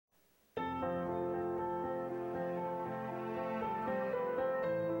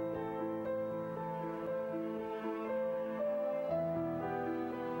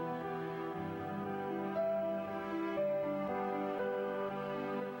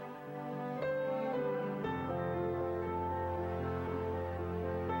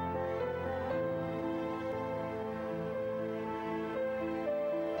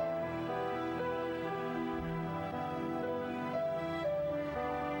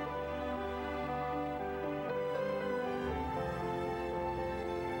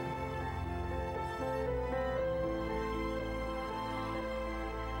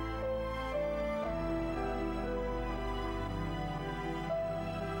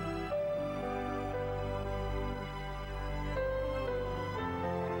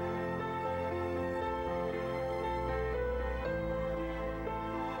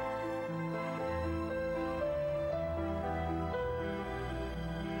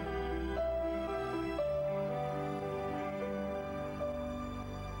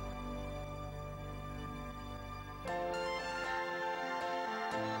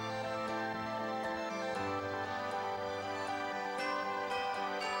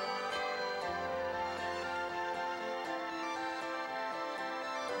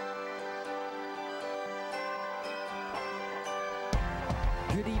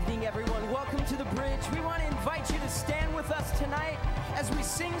Good evening, everyone. Welcome to the bridge. We want to invite you to stand with us tonight as we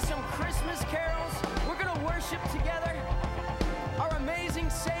sing some Christmas carols. We're going to worship together our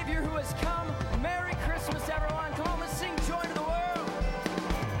amazing Savior who has come. Merry Christmas, everyone. Come on, let's sing Joy to the World.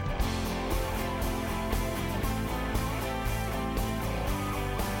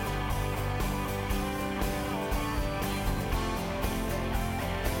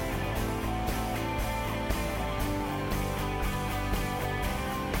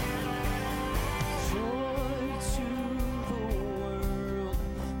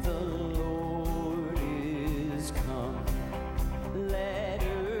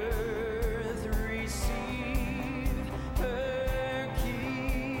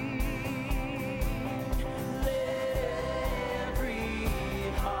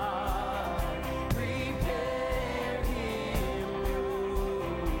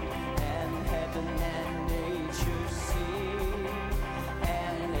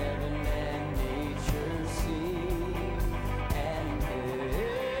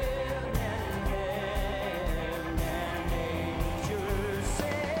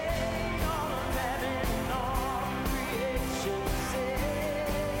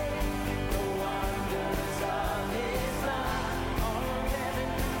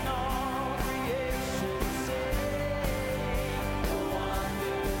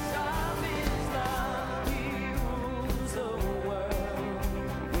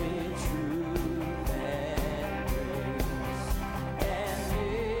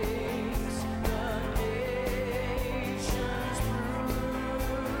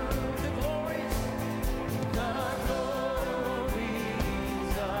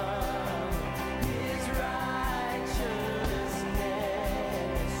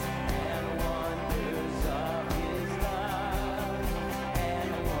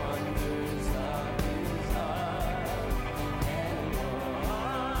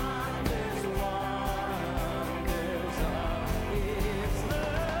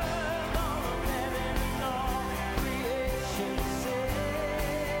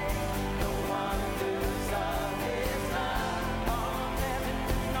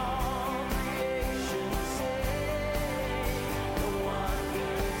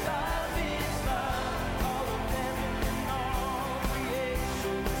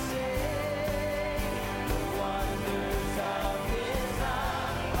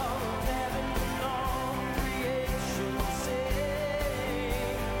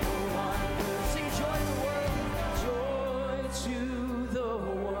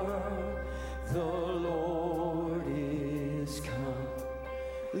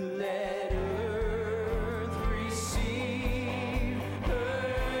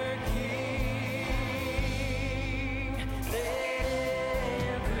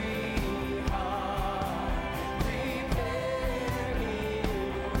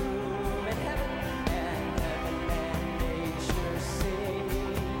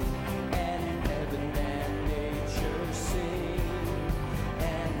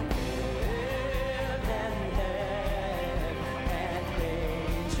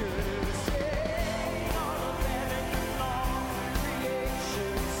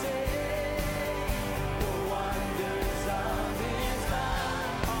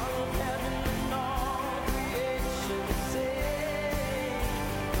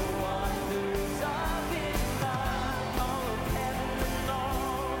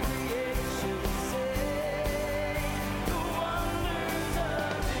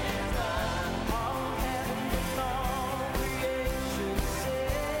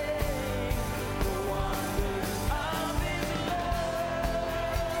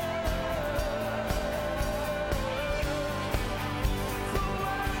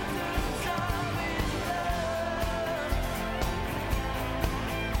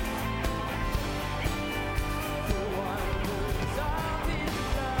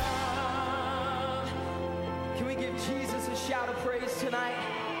 Tonight,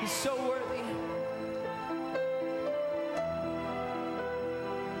 he's so worthy.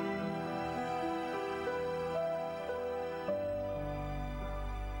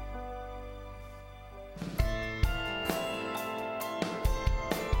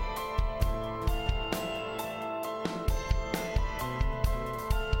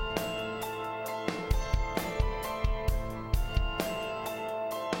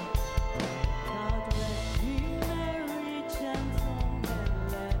 God rest ye merry gentlemen,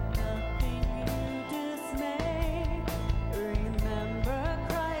 let not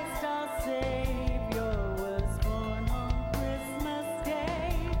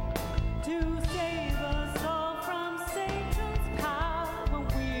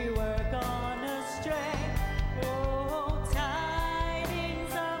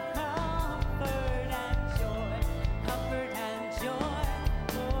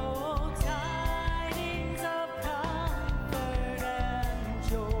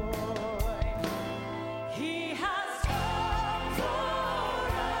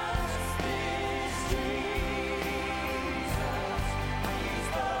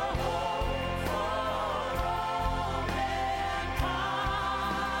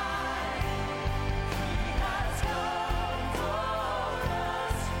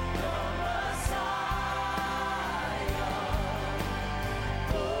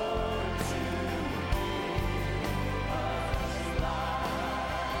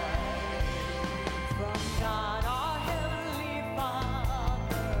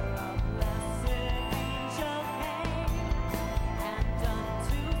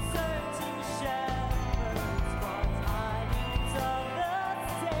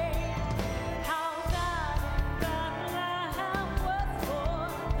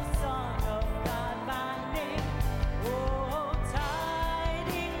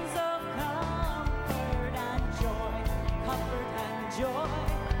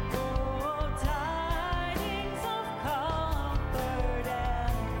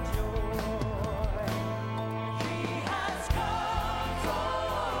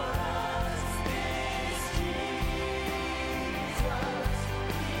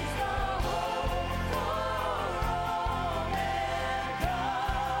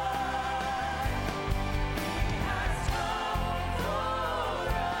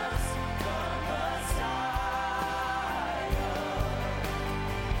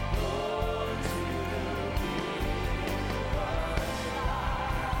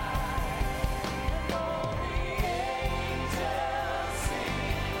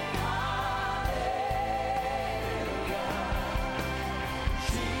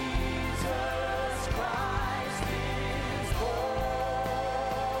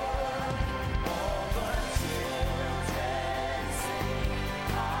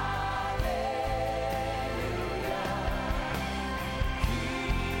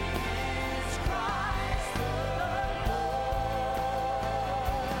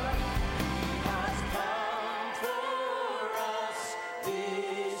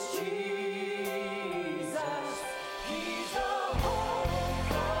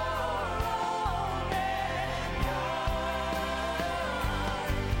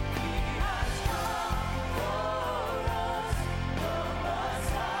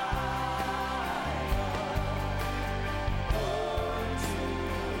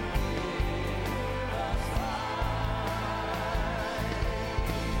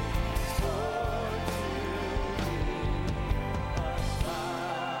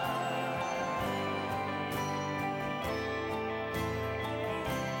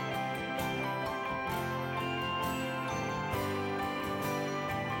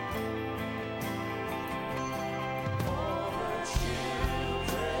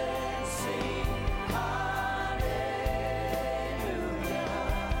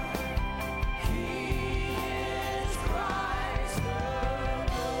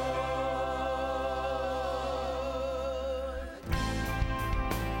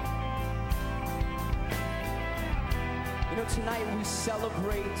Tonight we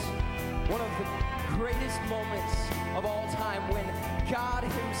celebrate one of the greatest moments of all time when God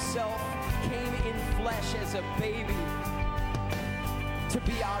himself came in flesh as a baby to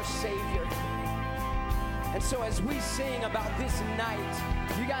be our Savior. And so as we sing about this night,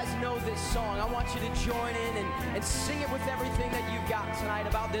 you guys know this song. I want you to join in and sing it with everything that you've got tonight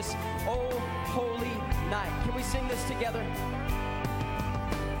about this oh holy night. Can we sing this together?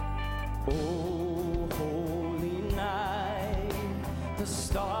 Oh holy night, the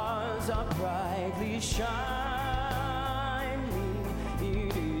stars are brightly shining.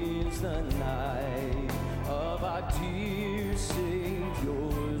 It is the night of our dear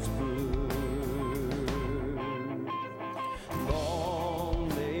Savior's birth. Long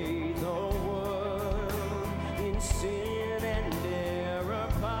lay the world in sin and error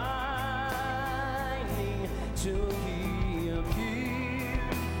pining, till he appeared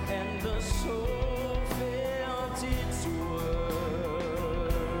and the soul felt its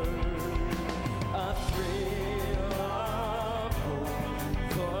worth. A thrill of hope,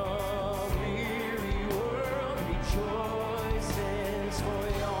 the weary world rejoices, for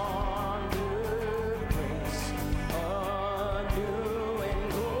yonder grace anew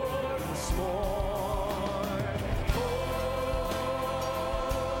and glorious morn. Hold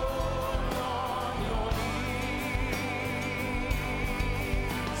on your knees,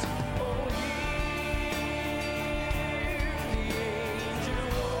 oh hear the angel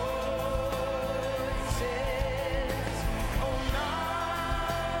voices, oh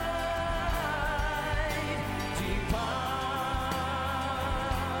night divine,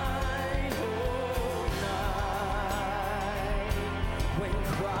 oh night when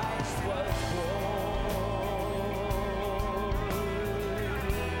Christ was born.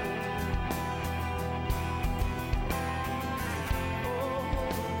 Oh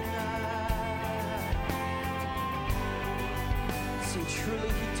night. See, truly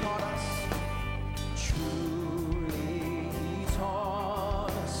he taught us. Truly he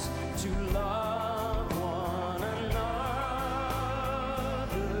taught us to love one another.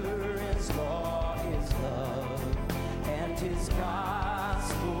 His law is love, and his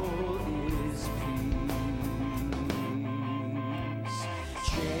gospel is peace.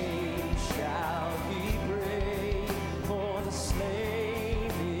 Chains shall be break, for the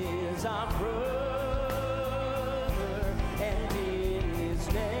slave is our brother, and in his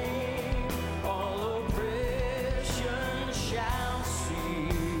name all oppression shall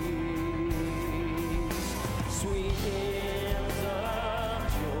cease. Sweet hymns of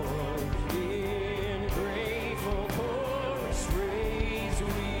joy in grateful chorus raise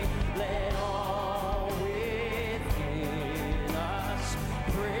we, let all within us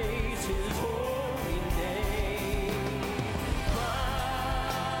praise his holy name.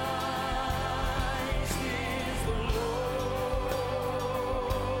 Christ is the Lord.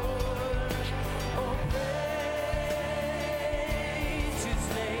 Oh, praise his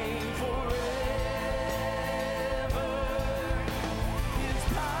name forever. His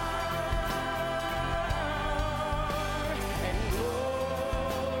power and glory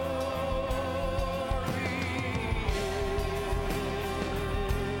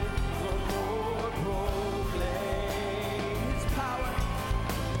the more proclaim. His power,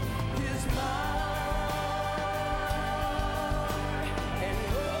 his power and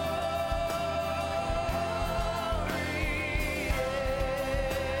glory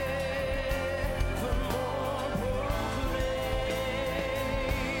the more proclaim.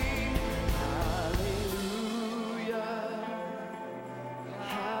 Hallelujah,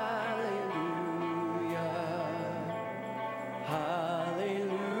 hallelujah,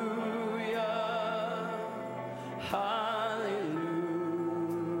 hallelujah, hallelujah.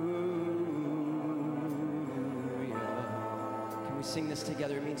 Can we sing this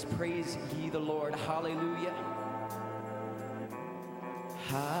together? It means praise ye the Lord. Hallelujah.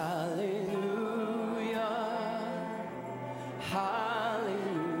 Hallelujah. Hallelujah.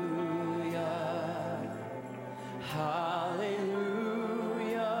 Hallelujah.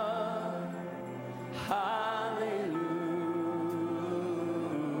 Hallelujah.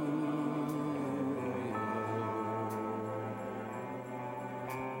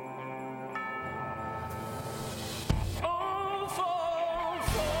 Oh, fall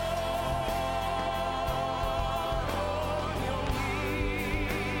on your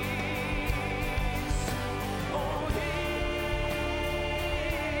knees.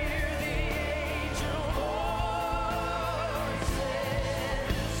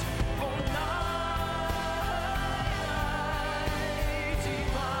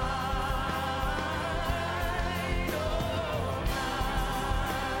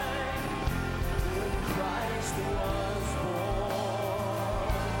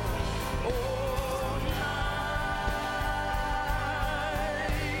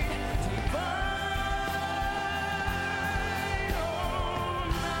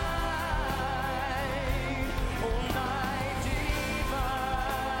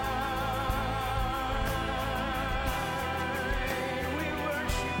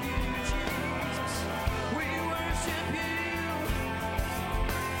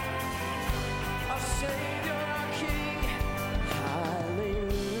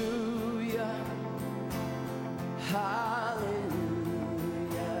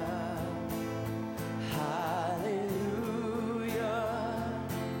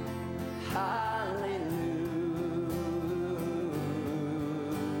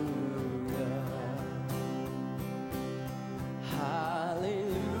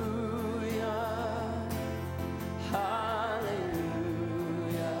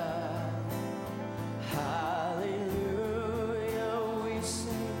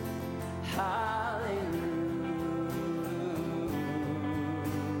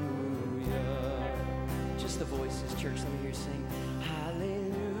 voices. Church, let me hear you sing. Hallelujah.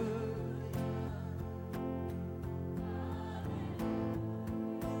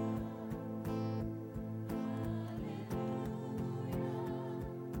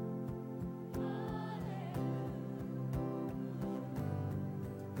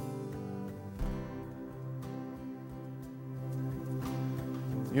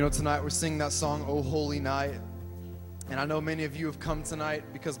 You know, tonight we're singing that song, "O Holy Night." And I know many of you have come tonight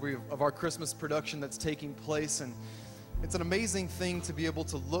because of our Christmas production that's taking place. And it's an amazing thing to be able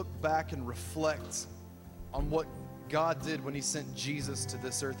to look back and reflect on what God did when he sent Jesus to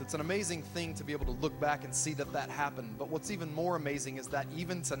this earth. It's an amazing thing to be able to look back and see that that happened. But what's even more amazing is that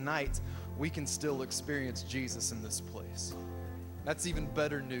even tonight, we can still experience Jesus in this place. That's even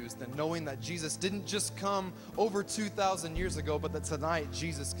better news than knowing that Jesus didn't just come over 2,000 years ago, but that tonight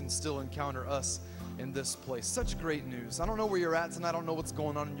Jesus can still encounter us in this place. Such great news. I don't know where you're at tonight. I don't know what's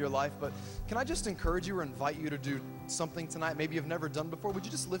going on in your life, but can I just encourage you or invite you to do something tonight maybe you've never done before? Would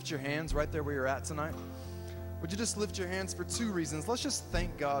you just lift your hands right there where you're at tonight? Would you just lift your hands for two reasons? Let's just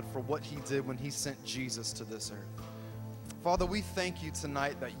thank God for what he did when he sent Jesus to this earth. Father, we thank you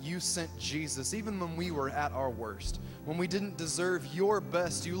tonight that you sent Jesus even when we were at our worst, when we didn't deserve your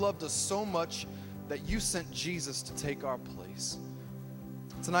best. You loved us so much that you sent Jesus to take our place.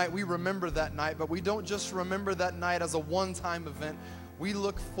 Tonight we remember that night, but we don't just remember that night as a one-time event. We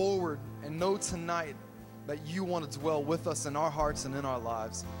look forward and know tonight that you want to dwell with us in our hearts and in our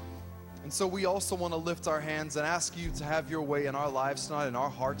lives. And so we also want to lift our hands and ask you to have your way in our lives tonight, in our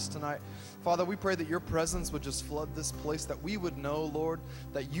hearts tonight. Father, we pray that your presence would just flood this place, that we would know, Lord,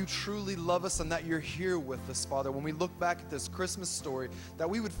 that you truly love us and that you're here with us, Father. When we look back at this Christmas story, that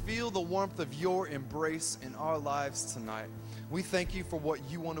we would feel the warmth of your embrace in our lives tonight. We thank you for what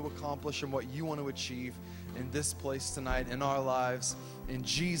you want to accomplish and what you want to achieve in this place tonight, in our lives. In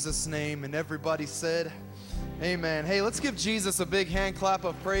Jesus' name, and everybody said, amen. Hey, let's give Jesus a big hand clap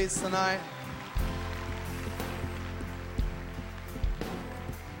of praise tonight.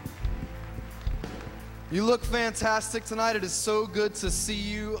 You look fantastic tonight. It is so good to see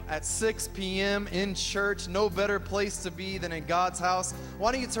you at 6 p.m. in church. No better place to be than in God's house.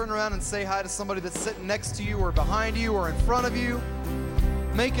 Why don't you turn around and say hi to somebody that's sitting next to you or behind you or in front of you.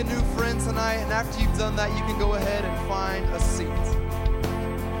 Make a new friend tonight, and after you've done that, you can go ahead and find a seat.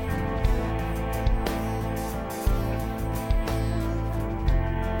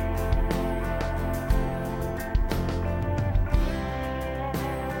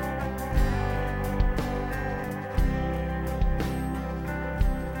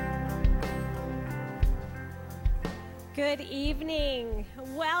 Good evening.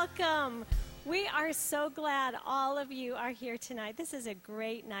 Welcome. We are so glad all of you are here tonight. This is a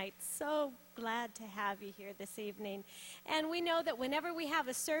great night. So glad to have you here this evening. And we know that whenever we have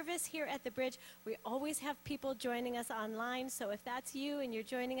a service here at the Bridge, we always have people joining us online. So if that's you and you're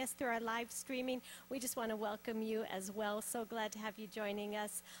joining us through our live streaming, we just want to welcome you as well. So glad to have you joining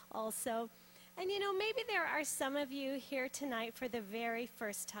us also. And you know, maybe there are some of you here tonight for the very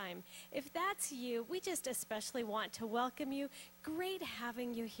first time. If that's you, we just especially want to welcome you. Great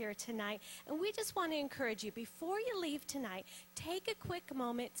having you here tonight. And we just want to encourage you, before you leave tonight, take a quick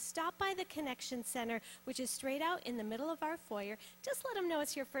moment, stop by the Connection Center, which is straight out in the middle of our foyer. Just let them know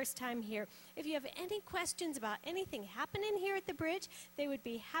it's your first time here. If you have any questions about anything happening here at the Bridge, they would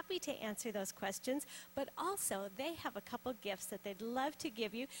be happy to answer those questions. But also, they have a couple gifts that they'd love to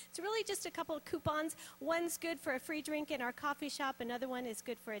give you. It's really just a couple of coupons. One's good for a free drink in our coffee shop. Another one is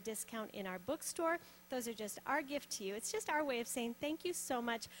good for a discount in our bookstore. Those are just our gift to you. It's just our way of saying thank you so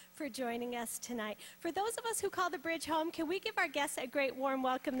much for joining us tonight. For those of us who call the Bridge home, can we give our guests a great warm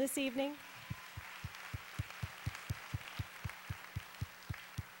welcome this evening?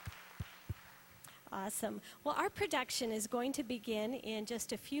 Awesome. Well, our production is going to begin in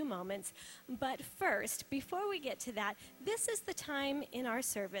just a few moments. But first, before we get to that, this is the time in our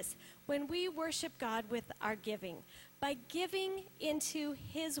service when we worship God with our giving, by giving into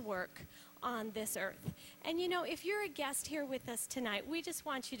his work on this earth. And you know, if you're a guest here with us tonight, we just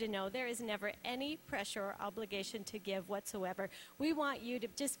want you to know there is never any pressure or obligation to give whatsoever. We want you to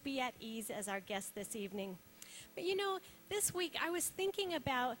just be at ease as our guest this evening. But you know, this week I was thinking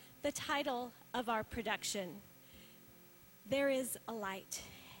about the title of our production, There is a Light.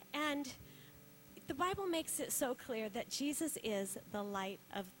 And the Bible makes it so clear that Jesus is the light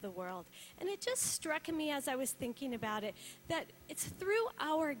of the world. And it just struck me as I was thinking about it that it's through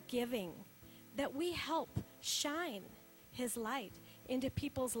our giving that we help shine his light into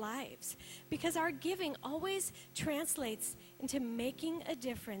people's lives, because our giving always translates into making a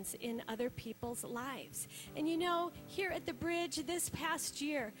difference in other people's lives. And you know, here at the Bridge this past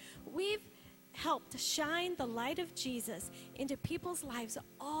year, we've help to shine the light of Jesus into people's lives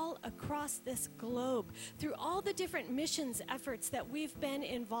all across this globe through all the different missions efforts that we've been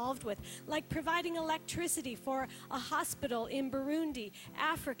involved with, like providing electricity for a hospital in Burundi,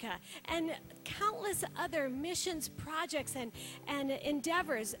 Africa, and countless other missions projects and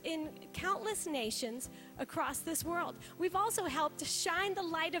endeavors in countless nations across this world. We've also helped to shine the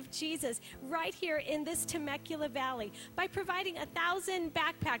light of Jesus right here in this Temecula Valley by providing 1,000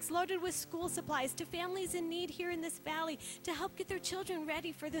 backpacks loaded with school supplies to families in need here in this valley to help get their children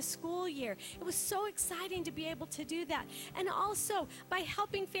ready for the school year. It was so exciting to be able to do that. And also by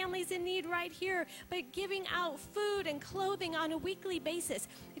helping families in need right here by giving out food and clothing on a weekly basis.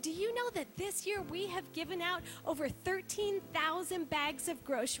 Do you know that this year we have given out over 13,000 bags of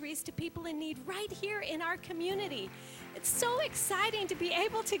groceries to people in need right here in our community? It's so exciting to be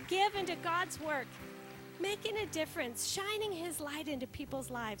able to give into God's work, making a difference, shining His light into people's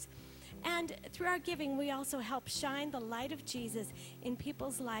lives. And through our giving, we also help shine the light of Jesus in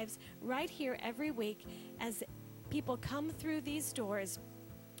people's lives right here every week as people come through these doors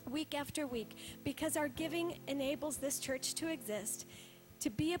week after week, because our giving enables this church to exist, to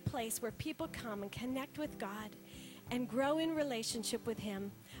be a place where people come and connect with God and grow in relationship with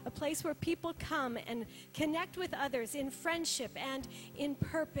Him, a place where people come and connect with others in friendship and in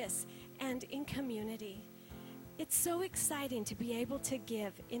purpose and in community. It's so exciting to be able to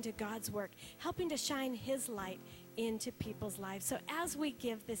give into God's work, helping to shine His light into people's lives. So as we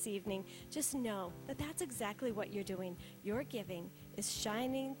give this evening, just know that that's exactly what you're doing. Your giving is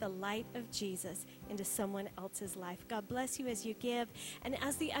shining the light of Jesus into someone else's life. God bless you as you give. And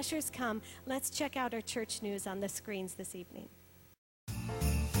as the ushers come, let's check out our church news on the screens this evening.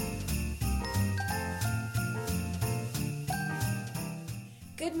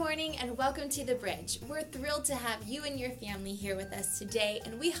 Good morning and welcome to The Bridge. We're thrilled to have you and your family here with us today,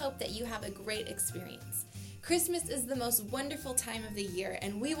 and we hope that you have a great experience. Christmas is the most wonderful time of the year,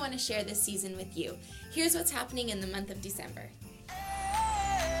 and we want to share this season with you. Here's what's happening in the month of December. Can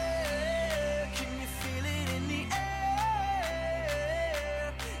you feel it in the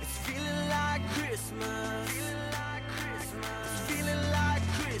air? It's feeling like Christmas. It's feeling like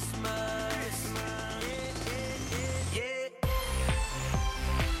Christmas. Yeah.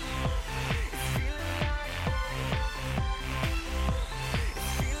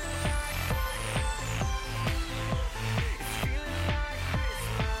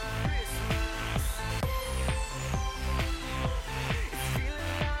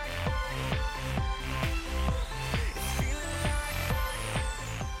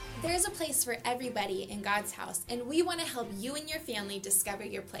 There's a place for everybody in God's house, and we want to help you and your family discover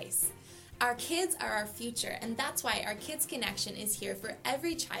your place. Our kids are our future, and that's why our Kids Connection is here for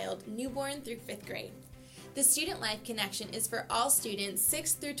every child, newborn through 5th grade. The Student Life Connection is for all students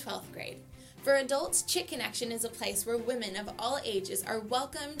 6th through 12th grade. For adults, Chick Connection is a place where women of all ages are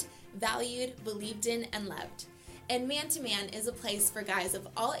welcomed, valued, believed in, and loved. And Man to Man is a place for guys of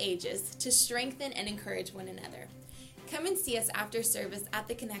all ages to strengthen and encourage one another. Come and see us after service at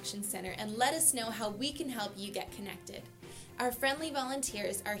the Connection Center and let us know how we can help you get connected. Our friendly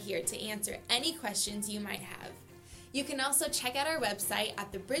volunteers are here to answer any questions you might have. You can also check out our website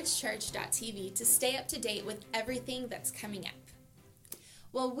at thebridgechurch.tv to stay up to date with everything that's coming up.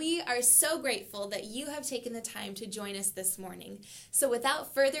 Well, we are so grateful that you have taken the time to join us this morning. So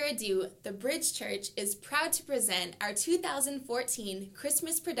without further ado, the Bridge Church is proud to present our 2014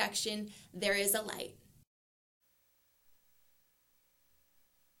 Christmas production, There Is a Light.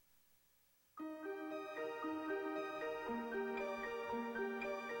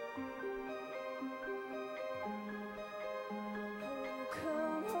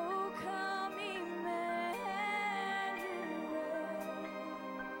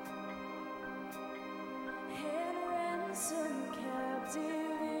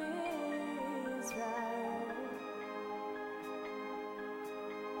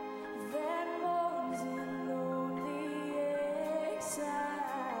 Then mourns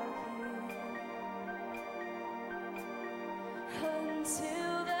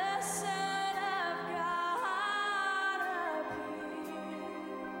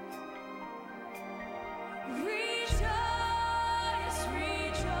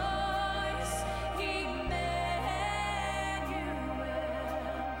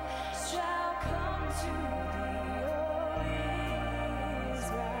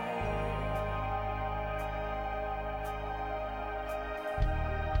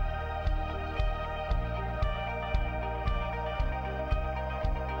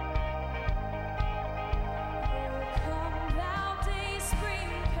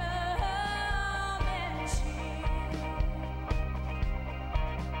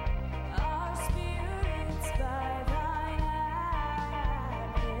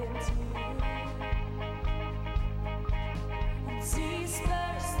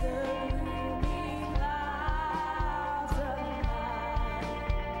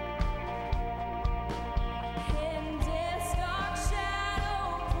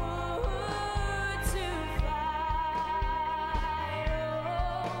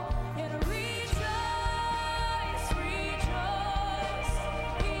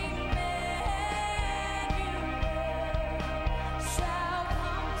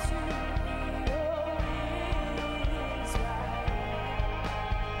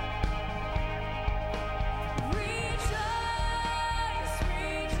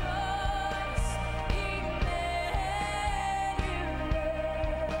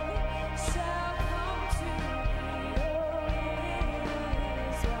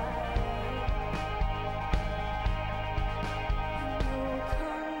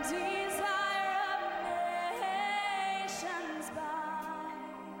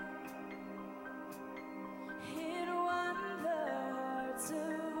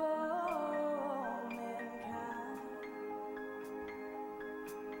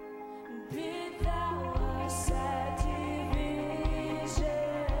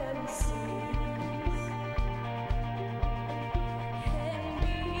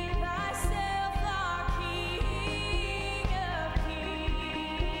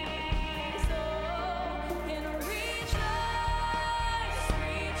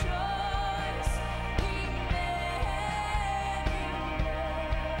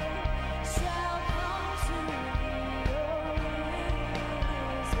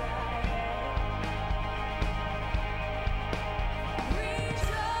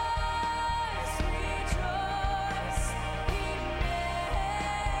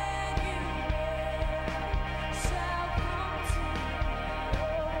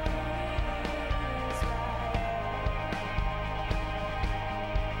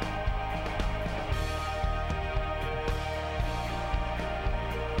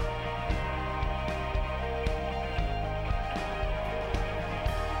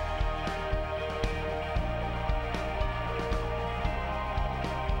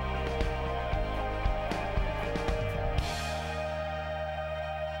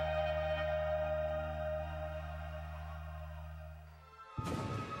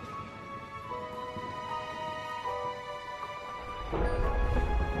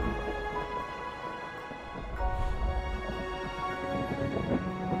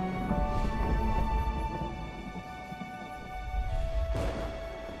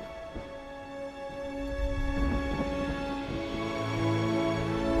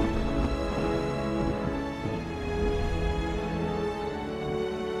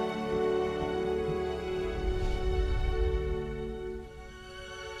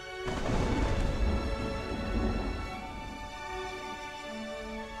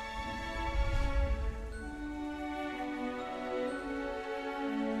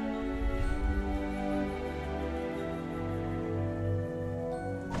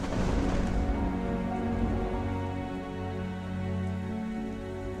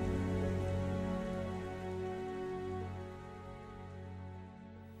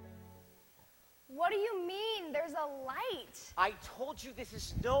What do you mean? There's a light. I told you this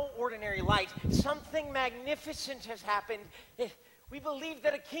is no ordinary light. Something magnificent has happened. We believe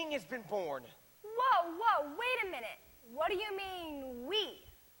that a king has been born. Whoa, wait a minute. What do you mean, we?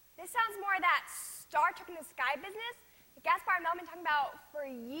 This sounds more of that Star Trek in the Sky business that Gaspar and Mel have been talking about for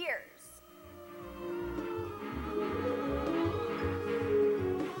years.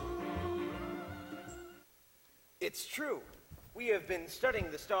 It's true. We have been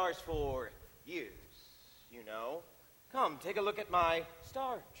studying the stars for years, you know. Come, take a look at my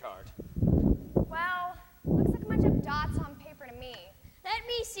star chart. Well, looks like a bunch of dots on paper to me. Let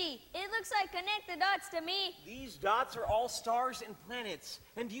me see. It looks like connect the dots to me. These dots are all stars and planets.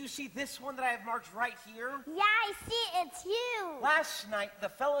 And do you see this one that I have marked right here? Yeah, I see. It's huge. Last night, the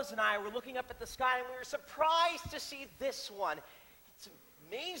fellows and I were looking up at the sky, and we were surprised to see this one. It's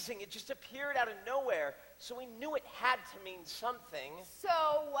amazing. It just appeared out of nowhere, so we knew it had to mean something. So,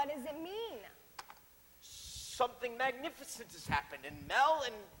 what does it mean? Something magnificent has happened, and Mel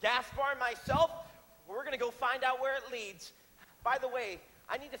and Gaspar and myself, we're going to go find out where it leads. By the way,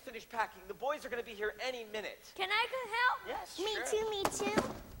 I need to finish packing. The boys are going to be here any minute. Can I help? Yes, Me sure. Me too.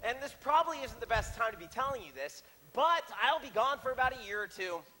 And this probably isn't the best time to be telling you this, but I'll be gone for about a year or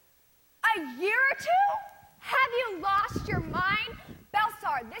two. A year or two? Have you lost your mind?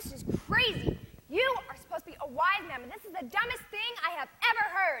 Belsar, this is crazy. You are supposed to be a wise man, but this is the dumbest thing I have ever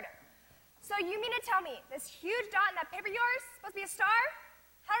heard. So you mean to tell me this huge dot in that paper of yours is supposed to be a star?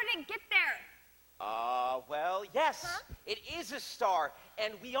 How did it get there? Well, yes, it is a star,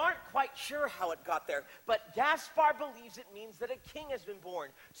 and we aren't quite sure how it got there, but Gaspar believes it means that a king has been born,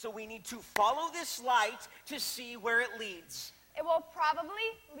 so we need to follow this light to see where it leads. It will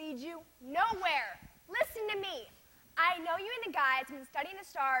probably lead you nowhere. Listen to me. I know you and the guys have been studying the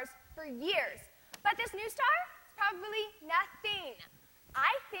stars for years, but this new star is probably nothing.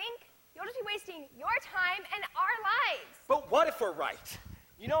 I think you'll just be wasting your time and our lives. But what if we're right?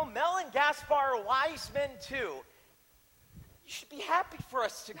 You know, Mel and Gaspar are wise men too. You should be happy for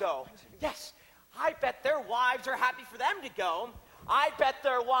us to go. Yes, I bet their wives are happy for them to go. I bet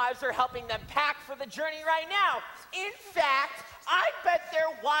their wives are helping them pack for the journey right now. In fact, I bet their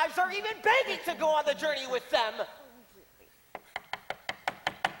wives are even begging to go on the journey with them. Did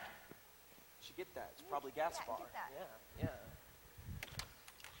you get that? It's probably Gaspar. Yeah, get that. Yeah.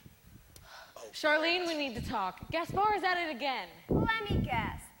 Charlene, we need to talk. Gaspar is at it again. Let me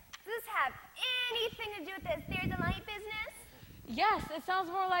guess. Does this have anything to do with this There's a Light business? Yes, it sounds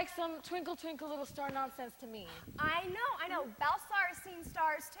more like some twinkle, twinkle, little star nonsense to me. I know. Belsar has seen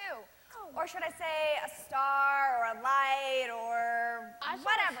stars too. Or should I say a star or a light or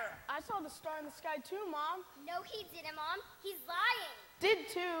whatever? I saw the star in the sky too, Mom. No, he didn't, Mom. He's lying. Did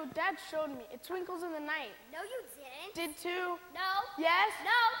too. Dad showed me. It twinkles in the night. No, you didn't. Did too. No. Yes.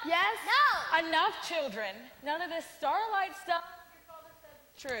 No. Yes. No. Enough, children. None of this starlight stuff your father said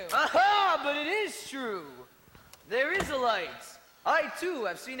is true. Aha! But it is true. There is a light. I, too,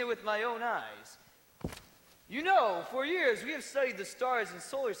 have seen it with my own eyes. You know, for years we have studied the stars and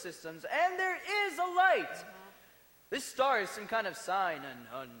solar systems, and there is a light. This star is some kind of sign,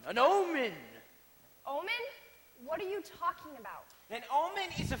 an omen. Omen? What are you talking about? An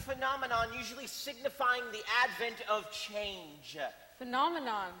omen is a phenomenon usually signifying the advent of change.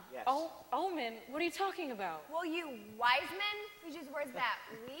 Phenomenon? Yes. Oh, omen? What are you talking about? Will you wise men who use words that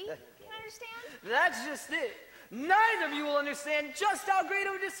we can understand? That's just it. Neither of you will understand just how great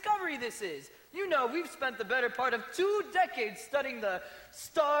of a discovery this is. You know, we've spent the better part of 2 decades studying the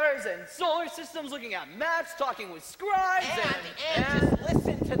stars and solar systems, looking at maps, talking with scribes, And just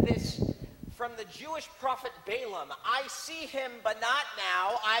listen to this from the Jewish prophet Balaam. I see him, but not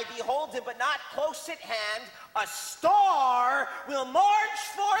now. I behold him, but not close at hand. A star will march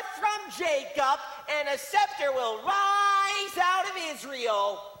forth from Jacob, and a scepter will rise out of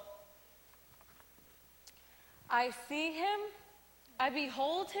Israel. I see him? I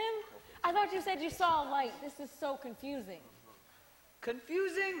behold him? I thought you said you saw a light. This is so confusing.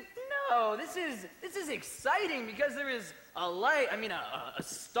 Confusing? No, this is exciting because there is a light, a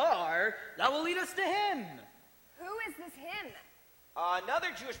star that will lead us to him. Who is this him?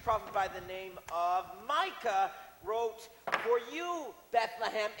 Another Jewish prophet by the name of Micah wrote, "For you,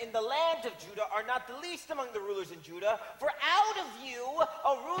 Bethlehem, in the land of Judah, are not the least among the rulers in Judah, for out of you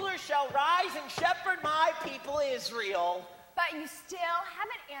a ruler shall rise and shepherd my people Israel." But you still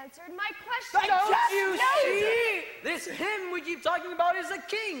haven't answered my question. Don't you see? This him we keep talking about is a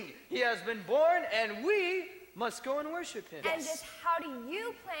king. He has been born, and we must go and worship him. And just how do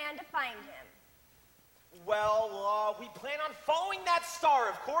you plan to find him? Well, we plan on following that star,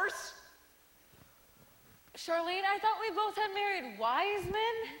 of course. Charlene, I thought we both had married wise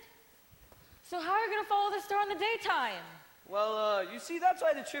men? So how are you going to follow the star in the daytime? Well, you see, that's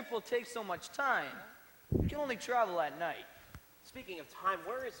why the trip will take so much time. We can only travel at night. Speaking of time,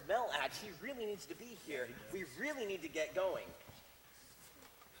 where is Mel at? He really needs to be here. We really need to get going.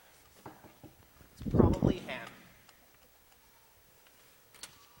 It's probably him.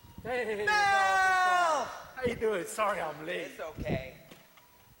 Hey, Mel! How you doing? Sorry I'm late. It's okay.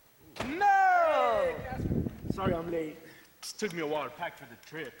 No! Sorry I'm late. It took me a while to pack for the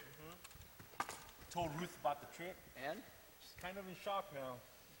trip. Told Ruth about the trip. And? She's kind of in shock now.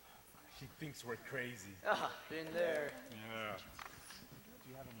 She thinks we're crazy. Ah, been there. Yeah. Do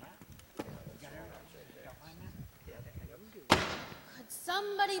you have a map? Got my map? Could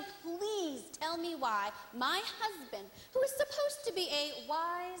somebody please tell me why my husband, who is supposed to be a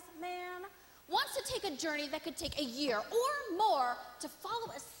wise man, wants to take a journey that could take a year or more to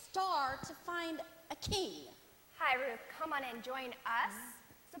follow a star to find a king? Hi, Ruth. Come on in. Join us.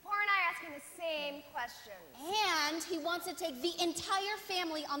 Zipporah and I are asking the same questions. And he wants to take the entire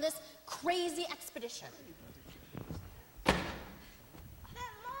family on this crazy expedition. Mom, I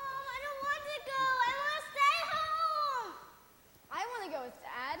don't want to go. I want to stay home. I want to go with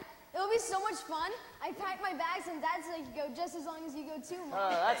Dad. It'll be so much fun. I packed my bags and Dad said I could go just as long as you go too, Mom.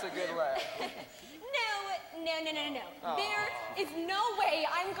 Oh, that's a good laugh. No. Oh. There is no way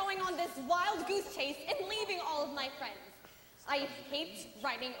I'm going on this wild goose chase and leaving all of my friends. I hate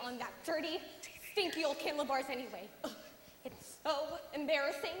riding on that dirty, stinky old handlebars anyway. Ugh, it's so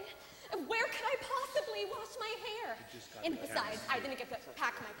embarrassing. Where could I possibly wash my hair? And besides, I didn't get to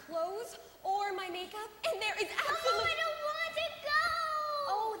pack my clothes or my makeup, and there is absolutely... I don't want to go!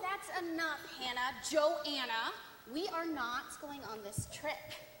 Oh, that's enough, Hannah. Joanna, we are not going on this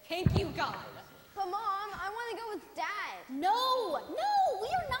trip. Thank you, God. But Mom, I want to go with Dad. No, we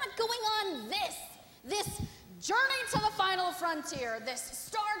are not going on this journey to the final frontier, this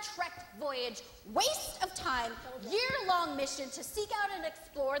Star Trek voyage, waste of time, year-long mission to seek out and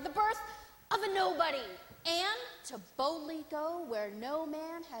explore the birth of a nobody, and to boldly go where no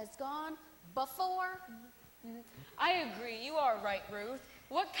man has gone before. I agree. You are right, Ruth.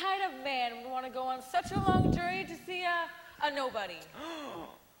 What kind of man would want to go on such a long journey to see a nobody?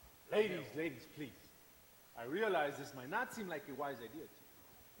 Ladies, please. I realize this might not seem like a wise idea to you.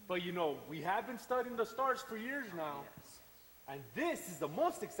 But you know, we have been studying the stars for years now. And this is the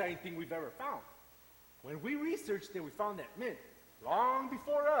most exciting thing we've ever found. When we researched it, we found that men, long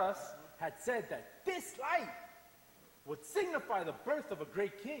before us, had said that this light would signify the birth of a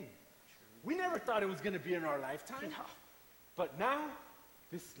great king. We never thought it was going to be in our lifetime. No. But now,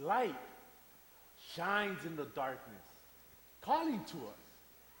 this light shines in the darkness, calling to us.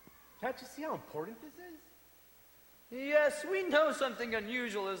 Can't you see how important this is? Yes, we know something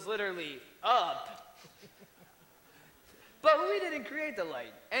unusual is literally up. But we didn't create the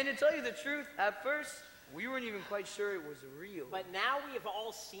light. And to tell you the truth, at first, we weren't even quite sure it was real. But now we have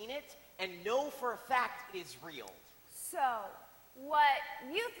all seen it and know for a fact it is real. So, what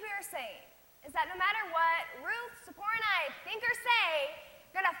you three are saying is that no matter what Ruth, Sephora, and I think or say,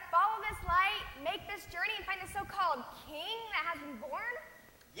 we're gonna follow this light, make this journey, and find the so-called king that has been born?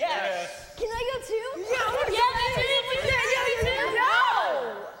 Yes! Can I go too? No!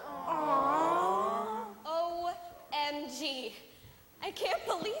 OMG. I can't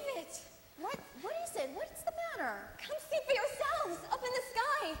believe it. What is it? What's the matter? Come see for yourselves, up in the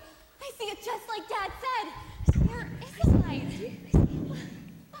sky. I see it just like Dad said. Where is the light?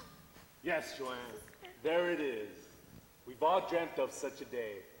 Yes, Joanne, there it is. We've all dreamt of such a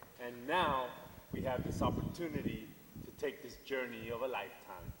day, and now we have this opportunity to take this journey of a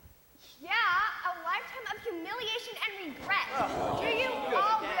lifetime. Yeah, a lifetime of humiliation and regret. Do you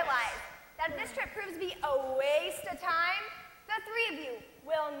all realize that if this trip proves to be a waste of time, the three of you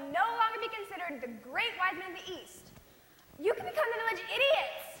will no longer be considered the great wise men of the East. You can become the village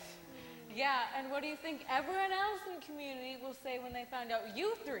idiots. Yeah, and what do you think everyone else in the community will say when they find out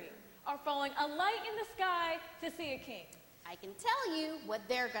you three are following a light in the sky to see a king? I can tell you what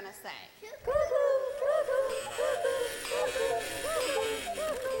they're gonna say.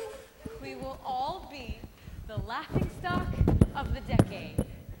 We will all be the laughingstock of the decade.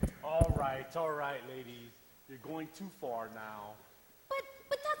 All right, ladies. You're going too far now. But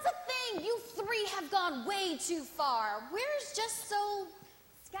that's the thing. You three have gone way too far. We're just so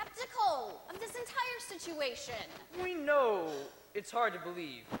skeptical of this entire situation. We know it's hard to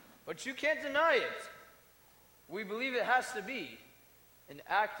believe, but you can't deny it. We believe it has to be an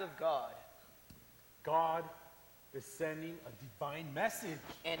act of God. God is sending a divine message.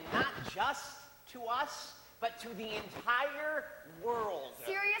 And not just to us, but to the entire world.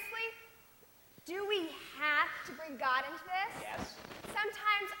 Seriously? Do we have to bring God into this? Yes.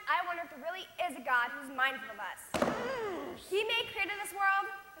 Sometimes I wonder if there really is a God who's mindful of us. He may have created this world.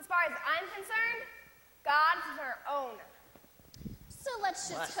 As far as I'm concerned, God's is our own. So let's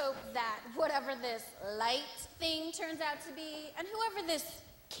just hope that whatever this light thing turns out to be, and whoever this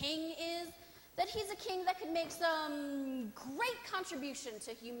king is, that he's a king that could make some great contribution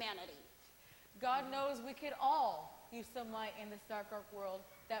to humanity. God knows we could all use some light in this dark world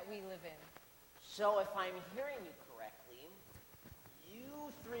that we live in. So if I'm hearing you correctly,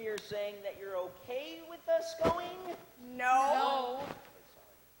 you three are saying that you're okay with us going? No.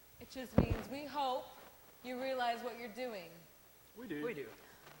 It just means we hope you realize what you're doing. We do.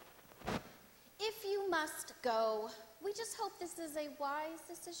 If you must go, we just hope this is a wise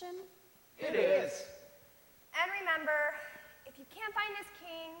decision. It is. And remember, if you can't find this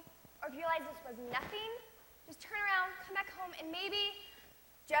king, or if you realize this was nothing, just turn around, come back home, and maybe,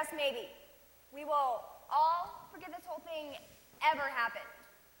 just maybe, we will all forget this whole thing ever happened.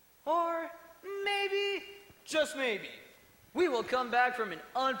 Or maybe, just maybe, we will come back from an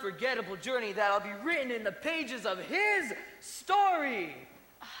unforgettable journey that'll be written in the pages of his story.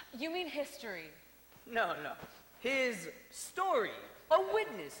 You mean history? No. His story. A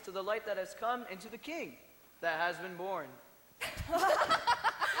witness to the light that has come and to the king that has been born.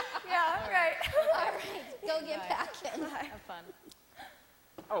 Yeah, right. All right, go get back in. Have fun.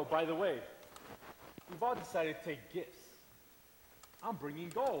 Oh, by the way, we've all decided to take gifts. I'm bringing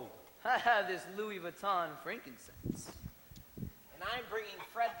gold. I have this Louis Vuitton frankincense. And and I'm bringing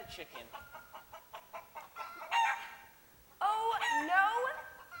Fred the chicken. Oh, no,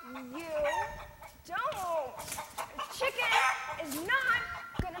 you don't. The chicken is not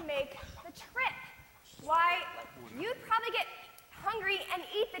gonna make the trip. Why, you'd probably get hungry and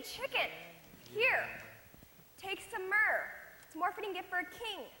eat the chicken. Here, take some myrrh. It's a more fitting gift for a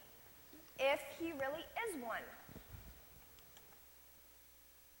king, if he really is one.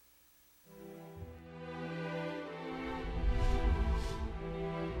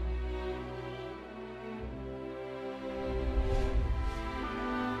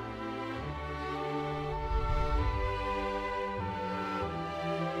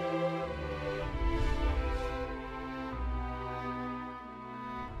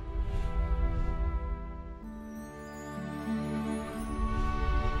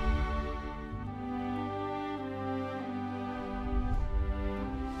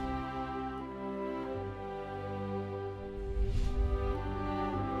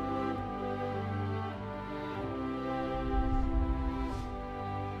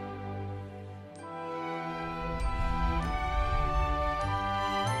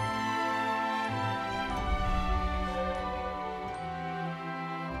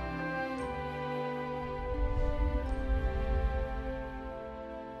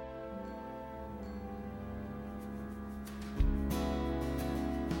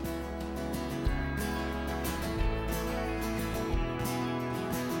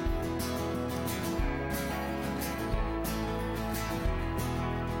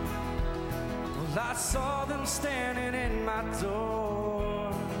 I saw them standing in my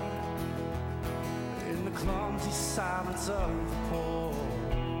door, in the clumsy silence of the poor.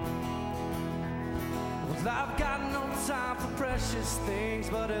 Well, I've got no time for precious things,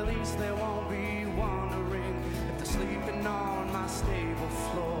 but at least they won't be wondering if they're sleeping on my stable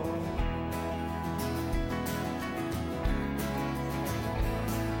floor.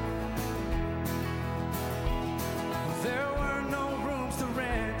 There were no rooms to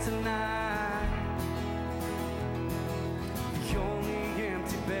rent tonight. The only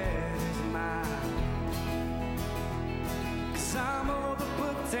empty bed is mine. 'Cause I'm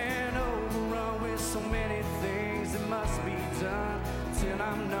overbooked and overrun with so many things that must be done, till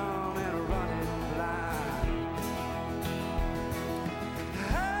I'm numb and running blind.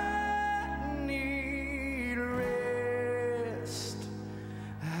 I need rest.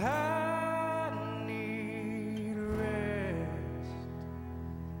 I need rest.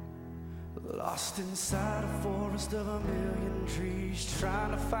 Lost inside a forest of a million trees,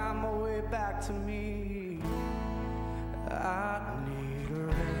 trying to find my way back to me. I need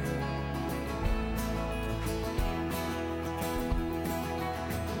rest.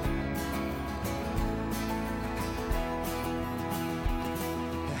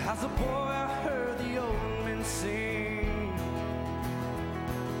 As a boy, I heard the old men sing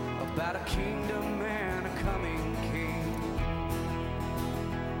about a kingdom and a coming king.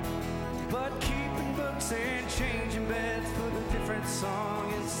 But keeping books and changing beds put a different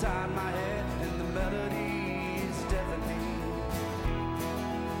song inside my head, and the melody is deafening.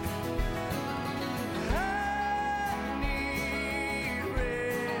 I need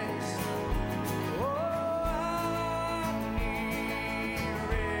rest. Oh, I need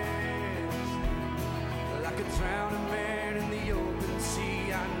rest. Like a drowning man in the open sea,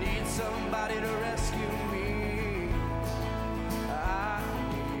 I need somebody to rescue me. I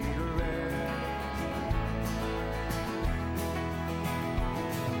need rest.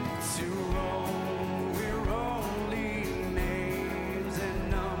 To roam, we're only names and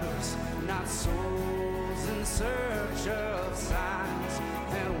numbers, not souls in search of signs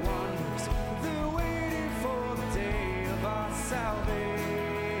and wonders. They're waiting for the day of our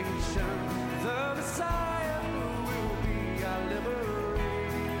salvation, the Messiah who will be our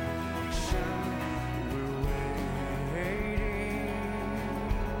liberation. We're waiting.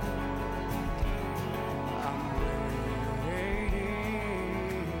 I'm waiting.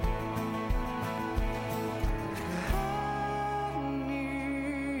 I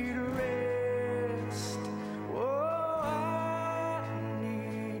need rest. Oh, I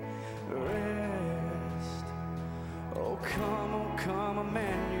need rest. Oh, come,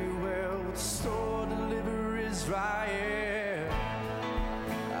 Emmanuel, with store deliver Israel.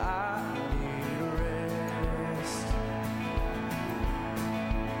 I need rest.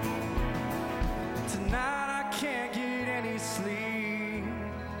 Tonight I can't get any sleep,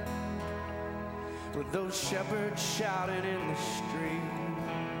 with those shepherds shouting in the streets.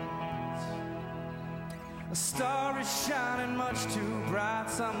 A star is shining much too bright.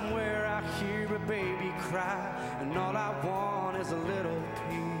 Somewhere I hear a baby cry, and all I want is a little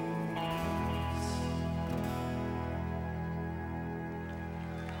peace.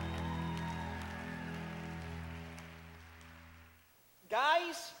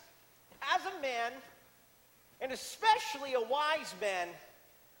 guys, as a man, and especially a wise man,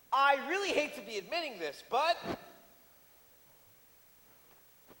 I really hate to be admitting this, but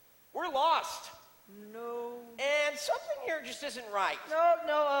we're lost. No. And something here just isn't right.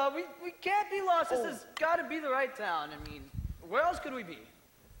 No, we can't be lost. This has got to be the right town. I mean, where else could we be?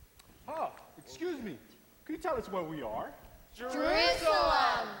 Oh, excuse me. Can you tell us where we are?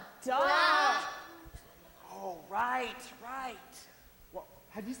 Jerusalem. Duh. Oh, right. Well,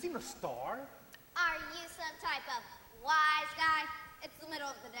 have you seen a star? Are you some type of wise guy? It's the middle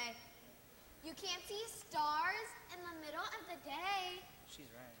of the day. You can't see stars in the middle of the day. She's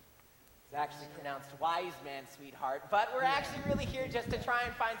right. It's actually pronounced wise man, sweetheart, but we're actually really here just to try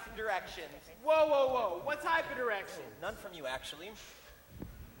and find some directions. Whoa. What type of direction? None from you, actually.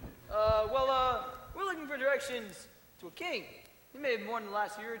 We're looking for directions to a king. He may have born in the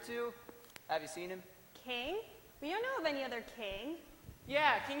last year or two. Have you seen him? King? We don't know of any other king.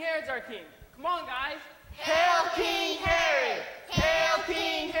 Yeah, King Herod's our king. Come on, guys. Hail King Herod! Hail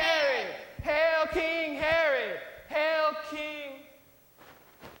King Herod! Hail King Herod! Hail King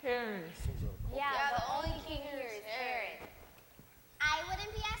Herod! Yeah, the only king here is Herod. I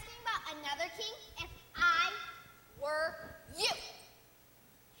wouldn't be asking about another king if I were you.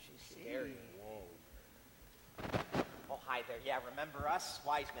 She's scary. Oh, hi there. Yeah, remember us?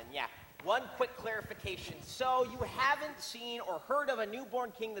 Wise men, yeah. One quick clarification. So, you haven't seen or heard of a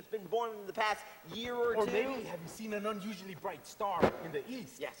newborn king that's been born in the past year or two? Or maybe have you seen an unusually bright star in the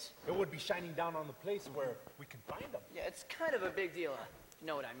east? Yes. It would be shining down on the place where we can find them. Yeah, it's kind of a big deal. You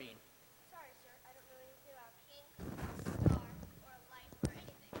know what I mean. Sorry, sir. I don't know anything about king, star, or light, or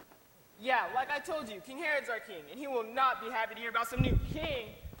anything. Yeah, like I told you, King Herod's our king, and he will not be happy to hear about some new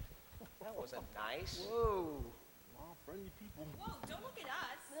king. That wasn't nice. Whoa. Wow, friendly people. Whoa, don't look at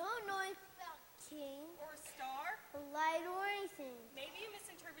us. We don't know anything about king, Or a star. or light, or anything. Maybe you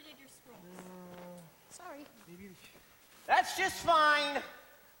misinterpreted your scrolls. Sorry. That's just fine.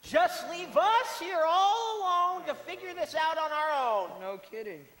 Just leave us here all alone to figure this out on our own. No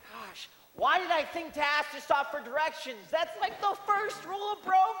kidding. Gosh, why did I think to ask to stop for directions? That's like the first rule of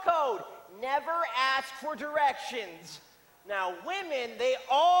bro code. Never ask for directions. Now, women, they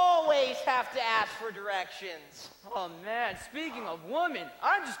always have to ask for directions. Oh, man, speaking of women,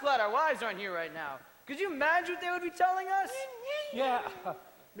 I'm just glad our wives aren't here right now. Could you imagine what they would be telling us? Yeah,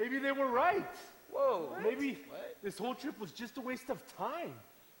 maybe they were right. Whoa. Maybe this whole trip was just a waste of time.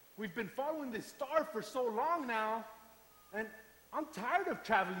 We've been following this star for so long now, and I'm tired of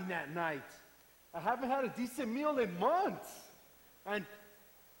traveling at night. I haven't had a decent meal in months. And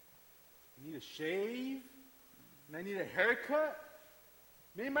I need a shave, and I need a haircut.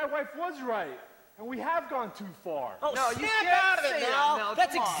 Maybe my wife was right, and we have gone too far. Oh, No, you snap can't out of it, say that, Mel. Mel.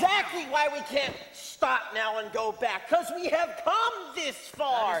 That's Come on. exactly why we can't stop now and go back, because we have come this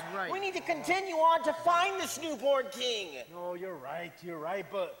far. That is right. We need to continue on to find this newborn king. No, you're right,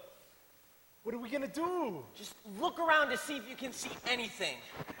 but what are we gonna do? Just look around to see if you can see anything.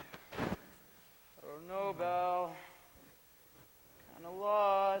 I don't know, Belle. Kind of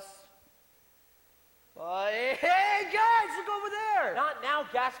lost. But hey, guys, look over there. Not now,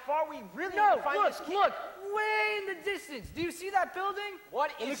 Gaspar. We really need No, to find look, this king. look, way in the distance. Do you see that building?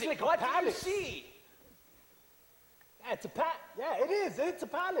 What It is looks it? like a What do you palace. see? Yeah, it's a Yeah, it is. It's a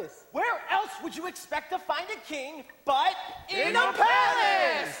palace. Where else would you expect to find a king but in In a a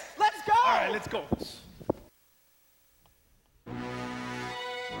palace? Let's go. All right, let's go.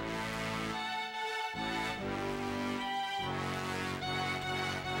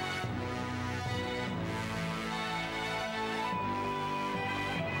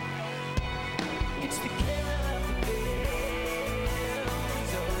 It's the carol of the bells,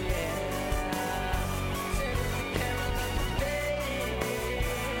 oh yeah. Say the carol of the bells.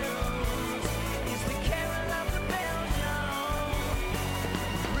 It's the carol of the bells, y'all.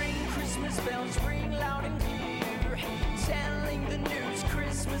 Ring Christmas bells, ring loud and clear, telling the news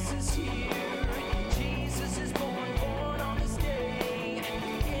Christmas is here. Jesus is born, born on this day,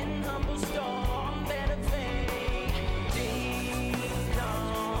 in humble storm, bed of faith. Ding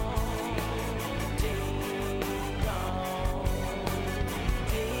dong.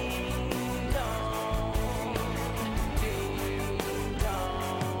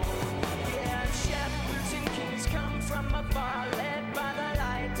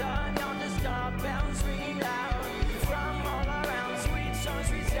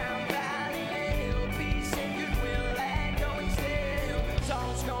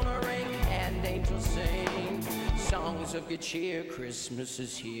 Of good cheer, Christmas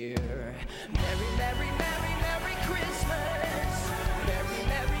is here. Merry, merry, merry, merry Christmas. Merry,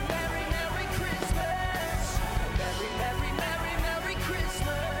 merry, merry, merry Christmas. Merry, merry, merry, merry Christmas.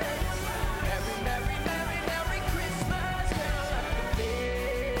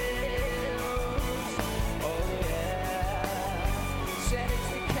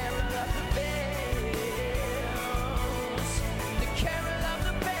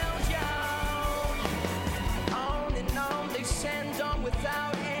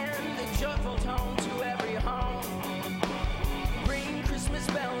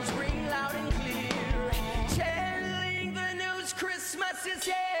 is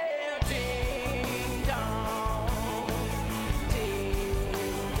here. Ding dong, ding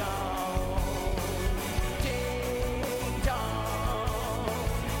dong, ding dong,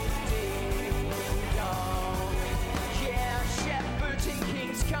 ding dong. Yeah, shepherds and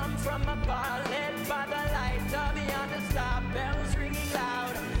kings come from afar, led by the light of beyond the star. Bells ringing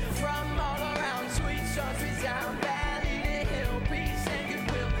loud from all around, sweet songs resound. Valley to hill, peace and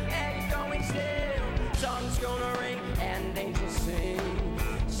goodwill, echoing still. Songs gonna ring and angels sing,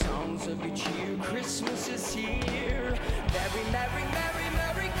 songs of good cheer. Christmas is here. Merry, merry, merry,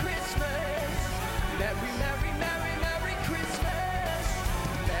 merry Christmas. Merry, merry, merry, merry Christmas.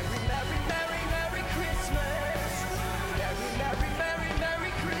 Merry, merry, merry, merry Christmas. Merry, merry, merry,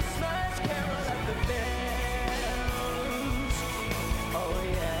 merry Christmas. Carol of the bells. Oh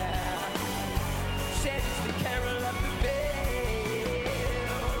yeah. Said it's the carol of the bells.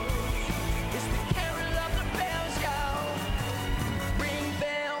 It's the carol of the bells, y'all. Ring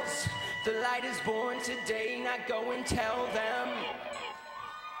bells. The light is born today. Now go and tell them.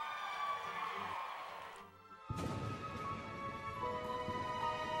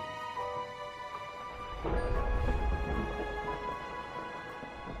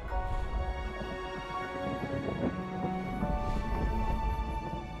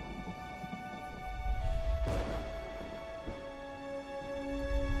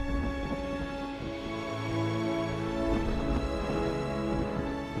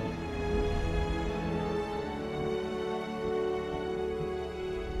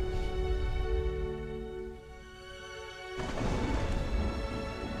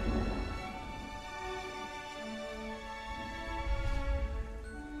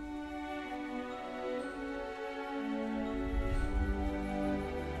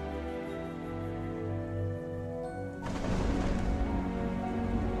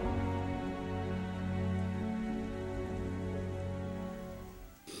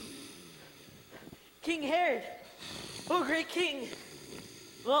 King Herod, oh great king,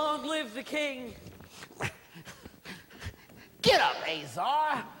 long live the king. Get up,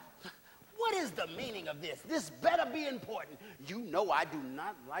 Azar. What is the meaning of this? This better be important. You know I do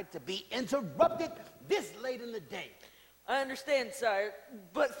not like to be interrupted this late in the day. I understand, sire,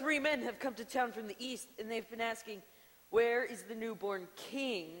 but 3 men have come to town from the east, and they've been asking, where is the newborn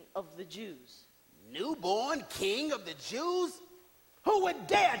king of the Jews? Newborn king of the Jews? Who would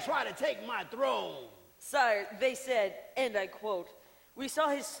dare try to take my throne? Sire, they said, and I quote, we saw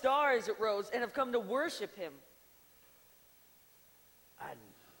his star as it rose and have come to worship him.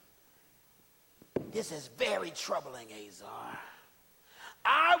 This is very troubling, Azar.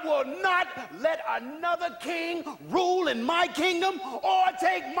 I will not let another king rule in my kingdom or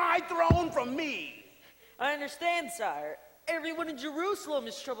take my throne from me. I understand, sire. Everyone in Jerusalem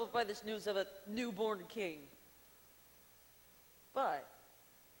is troubled by this news of a newborn king. But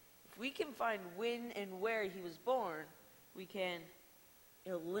if we can find when and where he was born, we can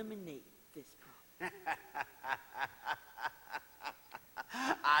eliminate this problem.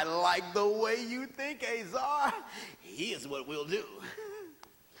 I like the way you think, Azar. Here's what we'll do.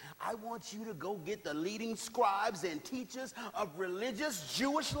 I want you to go get the leading scribes and teachers of religious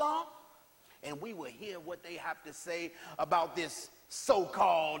Jewish law, and we will hear what they have to say about this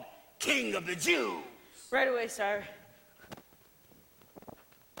so-called king of the Jews. Right away, sire.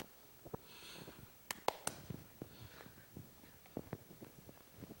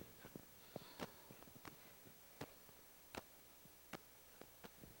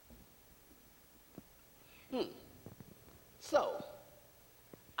 So,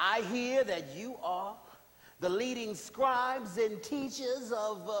 I hear that you are the leading scribes and teachers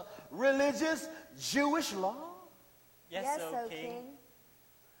of religious Jewish law? Yes, O King.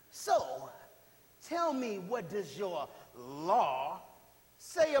 So, tell me, what does your law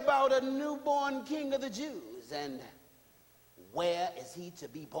say about a newborn king of the Jews, and where is he to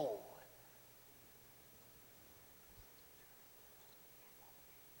be born?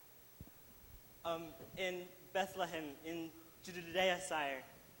 In Bethlehem, in Judea, sire.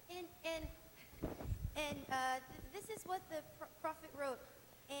 This is what the prophet wrote.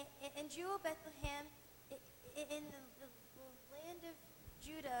 In Jewel, Bethlehem, in the land of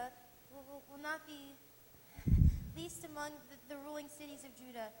Judah, will not be least among the ruling cities of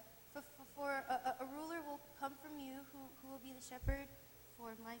Judah. For a ruler will come from you who will be the shepherd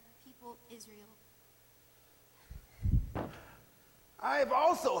for my people Israel. I've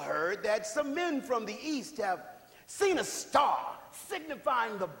also heard that some men from the east have seen a star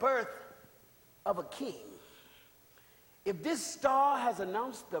signifying the birth of a king. If this star has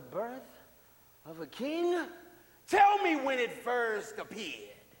announced the birth of a king, tell me when it first appeared.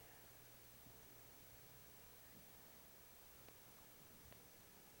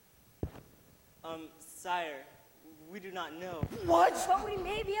 Sire, we do not know. What? But we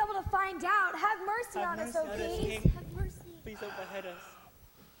may be able to find out. Have mercy on us, O King. Have mercy. Please don't behead us.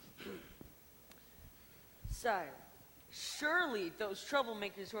 Sire, surely those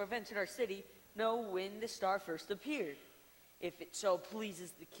troublemakers who have entered our city know when the star first appeared. If it so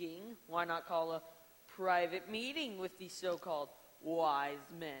pleases the king, why not call a private meeting with these so-called wise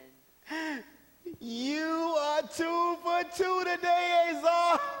men? You are 2 for 2 today,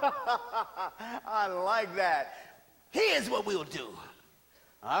 Azar. I like that. Here's what we'll do.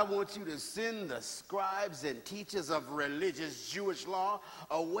 I want you to send the scribes and teachers of religious Jewish law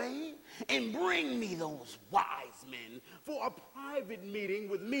away and bring me those wise men for a private meeting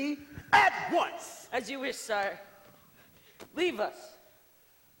with me at once. As you wish, sire. Leave us.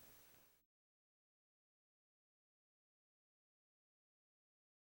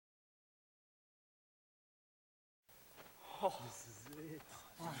 Oh,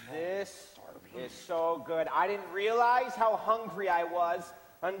 this is so good. I didn't realize how hungry I was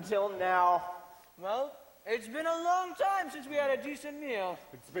until now. Well, it's been a long time since we had a decent meal.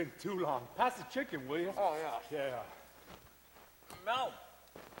 It's been too long. Pass the chicken, will you? Oh, yeah. Yeah. Mel,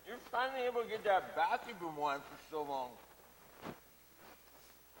 you're finally able to get that bath you've been wanting for so long.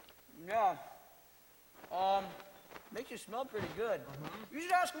 Yeah. Makes you smell pretty good. You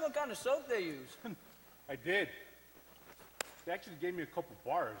should ask them what kind of soap they use. I did. They actually gave me a couple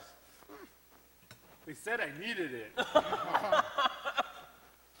bars. They said I needed it.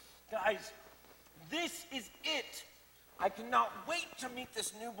 Guys, this is it. I cannot wait to meet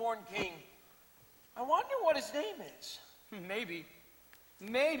this newborn king. I wonder what his name is. Maybe.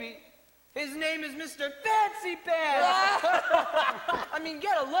 His name is Mr. Fancy Pants! I mean,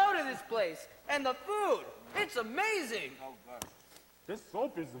 get a load of this place. And the food. It's amazing. Oh, God. This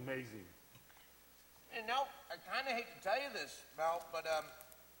soap is amazing. And now, I kind of hate to tell you this, Mel, but,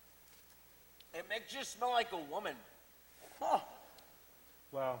 it makes you smell like a woman. Oh.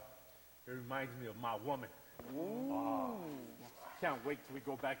 Well, it reminds me of my woman. Oh, can't wait till we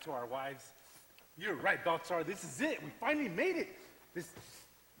go back to our wives. You're right, Baltar. This is it. We finally made it.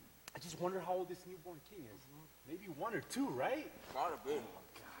 I just wonder how old this newborn king is. Maybe 1 or 2, right? Gotta be.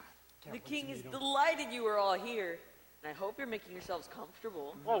 The king is delighted you are all here, and I hope you're making yourselves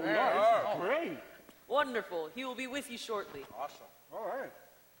comfortable. Oh, we are. Great. Wonderful. He will be with you shortly. Awesome. All right.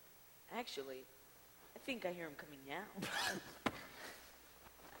 Actually, I think I hear him coming now.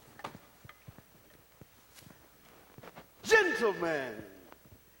 Gentlemen,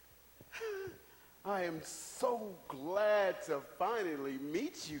 I am so glad to finally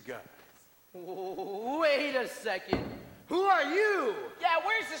meet you guys. Wait a second. Who are you? Yeah,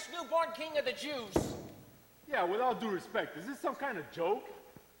 where's this newborn king of the Jews? Yeah, with all due respect, is this some kind of joke?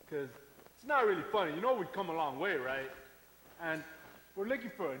 Because it's not really funny. You know we've come a long way, right? And we're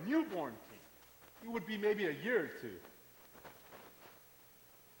looking for a newborn king. It would be maybe a year or 2.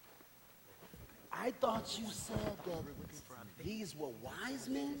 I thought you said that these were wise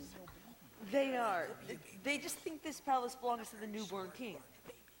men? They are. They just think this palace belongs to the newborn king.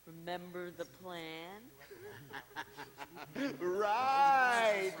 Remember the plan?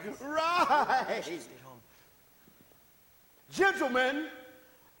 Right. Gentlemen,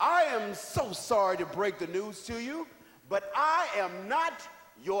 I am so sorry to break the news to you, but I am not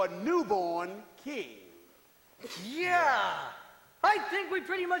your newborn king. Yeah. I think we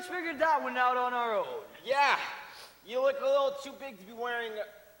pretty much figured that one out on our own. Yeah, you look a little too big to be wearing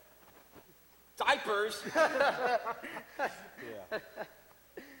diapers. Yeah.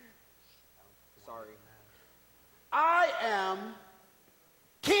 Sorry. I am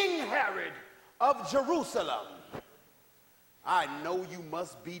King Herod of Jerusalem. I know you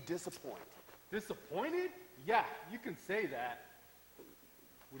must be disappointed. Disappointed? Yeah, you can say that.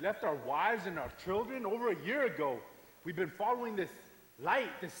 We left our wives and our children over a year ago. We've been following this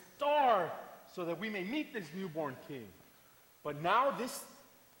light, this star, so that we may meet this newborn king. But now this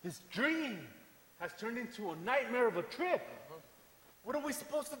dream has turned into a nightmare of a trip. What are we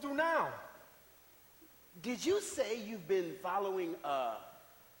supposed to do now? Did you say you've been following a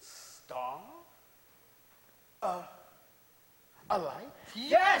star? A light?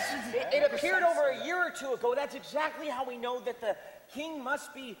 Yes! It appeared over a year or 2 ago. That's exactly how we know that the king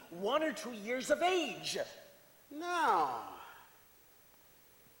must be 1 or 2 years of age. Now,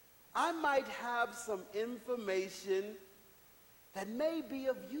 I might have some information that may be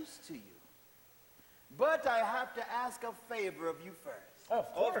of use to you. But I have to ask a favor of you first. Oh,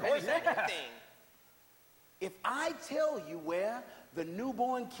 of course, anything. If I tell you where the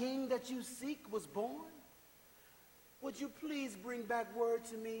newborn king that you seek was born, would you please bring back word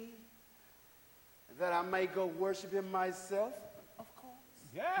to me that I may go worship him myself? Of course.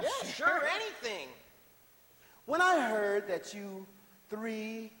 Yeah, sure, anything. When I heard that you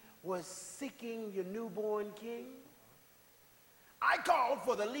three was seeking your newborn king, I called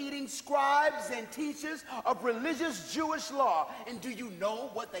for the leading scribes and teachers of religious Jewish law. And do you know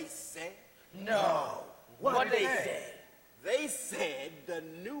what they said? No. What they said? They said the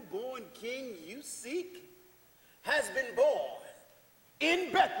newborn king you seek has been born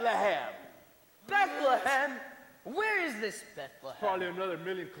in Bethlehem. Bethlehem? Where is this Bethlehem? Probably another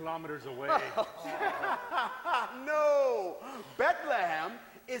 1,000,000 kilometers away. No, Bethlehem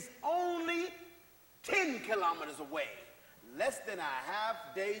is only 10 kilometers away. Less than a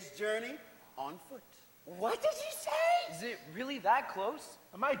half day's journey on foot. What did you say? Is it really that close?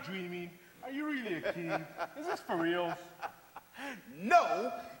 Am I dreaming? Are you really a king? Is this for real?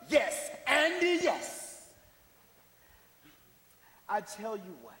 No, yes, and yes. I tell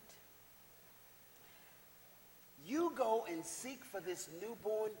you what. You go and seek for this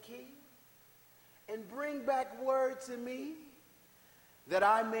newborn king and bring back word to me that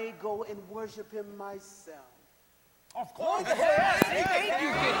I may go and worship him myself. Of course. Thank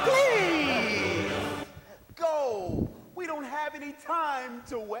you, please. Go. We don't have any time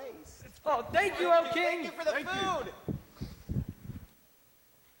to waste. Oh, thank you, O King. Thank you for the food.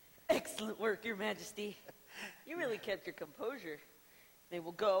 Excellent work, Your Majesty. You really kept your composure. They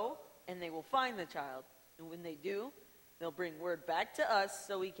will go and they will find the child. And when they do, they'll bring word back to us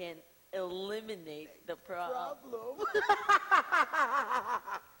so we can eliminate the problem.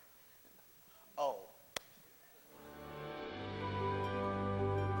 Oh.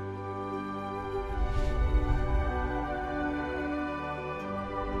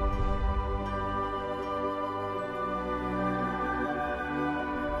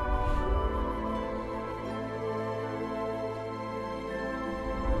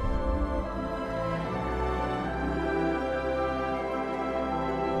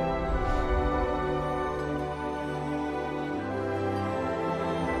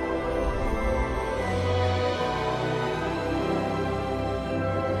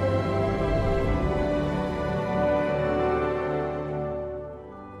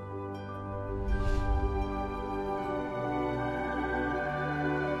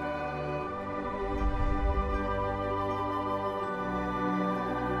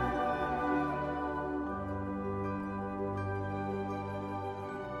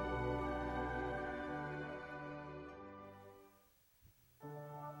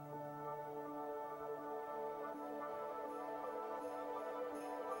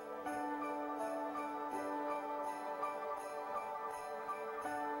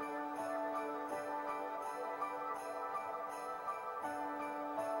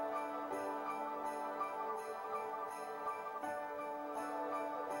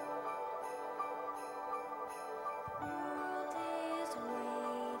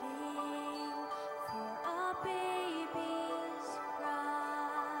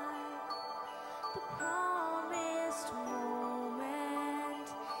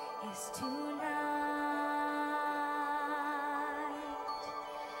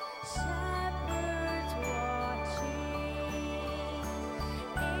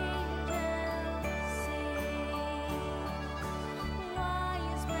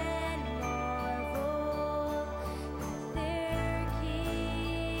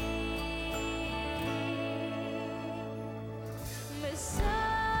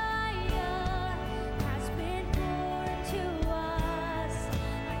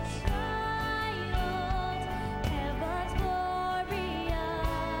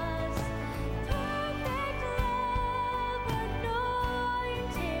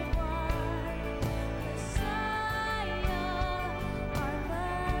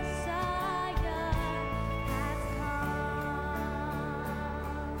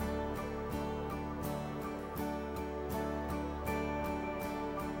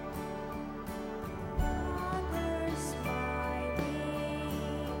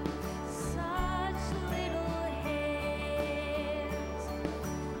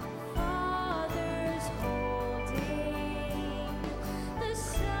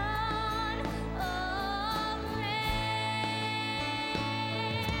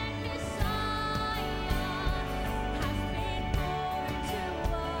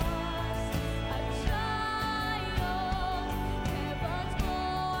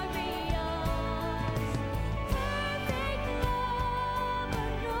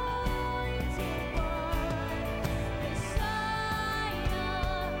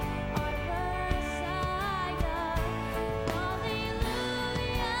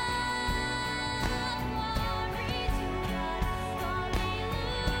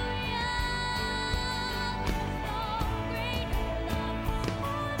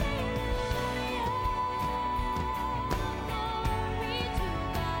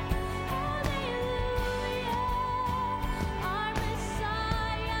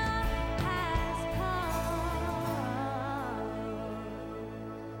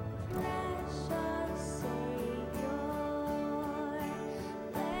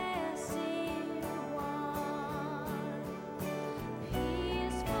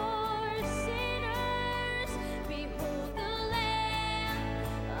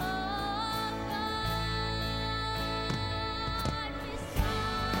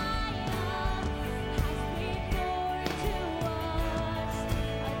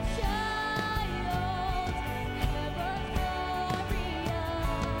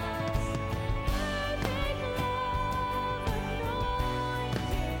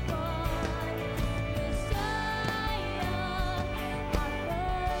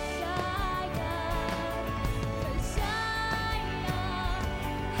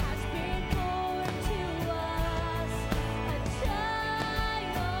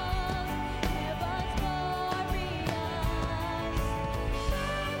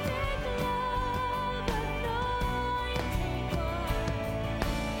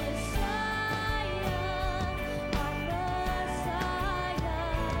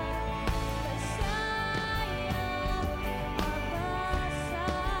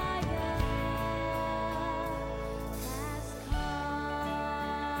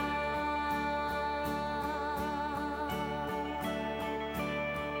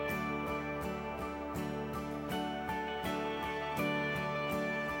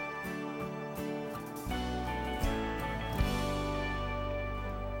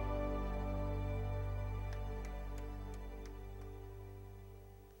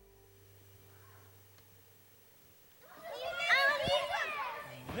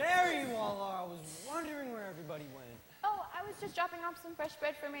 have some fresh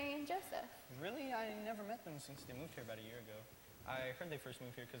bread for Mary and Joseph. Really? I never met them since they moved here about a year ago. I heard they first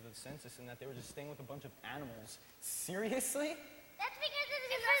moved here because of the census and that they were just staying with a bunch of animals. Seriously? That's because it's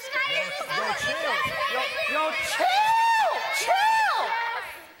the first time. Yo, chill! Chill! Yes,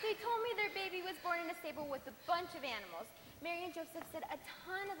 they told me their baby was born in a stable with a bunch of animals. Mary and Joseph said a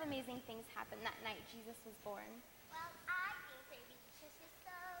ton of amazing things happened that night Jesus was born. Well, I think baby Jesus is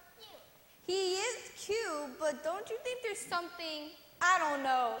so cute. He is cute, but don't you think there's something, I don't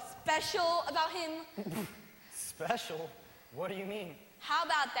know, special about him? Special? What do you mean? How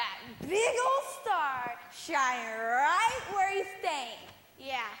about that big old star shining right where he's staying?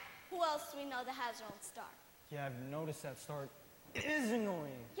 Yeah, who else do we know that has their own star? Yeah, I've noticed that star is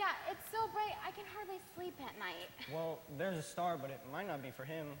annoying. Yeah, it's so bright I can hardly sleep at night. Well, there's a star, but it might not be for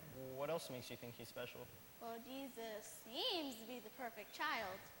him. What else makes you think he's special? Well, Jesus seems to be the perfect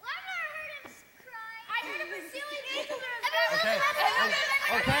child. Well, I've never heard him cry. I heard him stealing angels.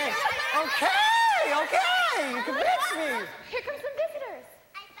 Okay, you convinced me. Here come some visitors.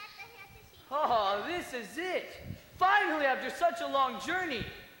 I bet that he has to see. Oh, this is it. Finally, after such a long journey,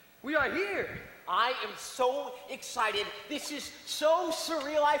 we are here. I am so excited. This is so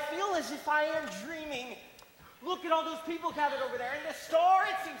surreal. I feel as if I am dreaming. Look at all those people gathered over there, and the star,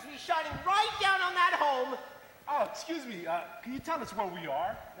 it seems to be shining right down on that home. Oh, excuse me. Can you tell us where we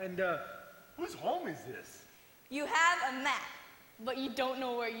are? And whose home is this? You have a map. But you don't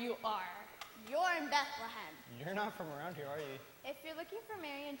know where you are. You're in Bethlehem. You're not from around here, are you? If you're looking for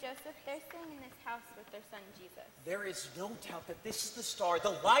Mary and Joseph, they're staying in this house with their son Jesus. There is no doubt that this is the star,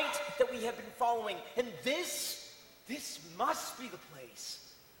 the light that we have been following. And this must be the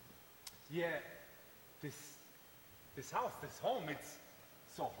place. Yeah, this house, this home, it's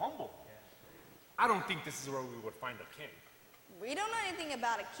so humble. I don't think this is where we would find a king. We don't know anything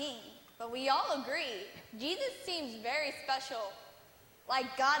about a king, but we all agree Jesus seems very special, like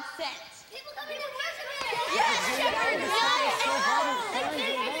God sent. People coming to worship. Yes, shepherds.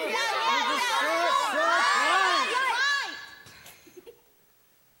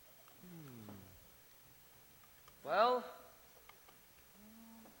 Well,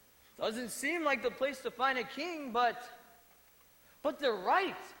 doesn't seem like the place to find a king, but they're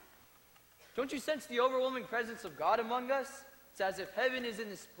right. Don't you sense the overwhelming presence of God among us? It's as if heaven is in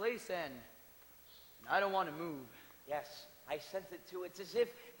this place, and I don't want to move. Yes, I sense it too. It's as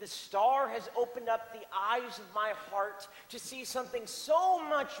if the star has opened up the eyes of my heart to see something so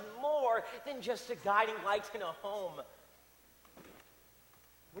much more than just a guiding light in a home.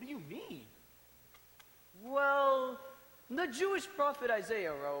 What do you mean? Well, the Jewish prophet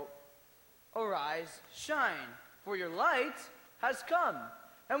Isaiah wrote, "Arise, shine, for your light has come,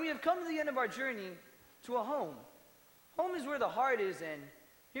 and we have come to the end of our journey to a home. Home is where the heart is, and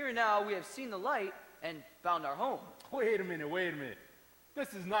here now we have seen the light and found our home." Wait a minute.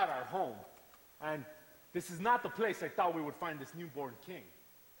 This is not our home. And this is not the place I thought we would find this newborn king.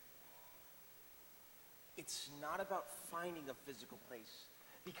 It's not about finding a physical place,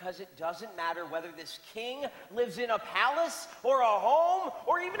 because it doesn't matter whether this king lives in a palace or a home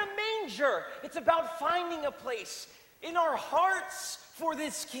or even a manger. It's about finding a place in our hearts for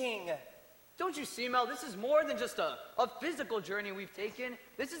this king. Don't you see, Mel? This is more than just a physical journey we've taken.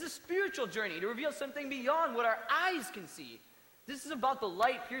 This is a spiritual journey to reveal something beyond what our eyes can see. This is about the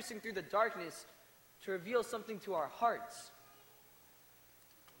light piercing through the darkness to reveal something to our hearts.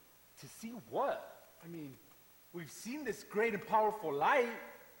 To see what? I mean, we've seen this great and powerful light,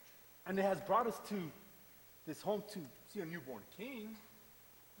 and it has brought us to this home to see a newborn king.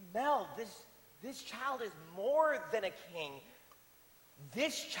 Mel, this child is more than a king.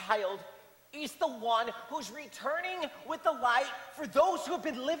 This child is the one who's returning with the light for those who have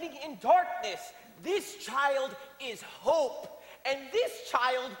been living in darkness. This child is hope, and this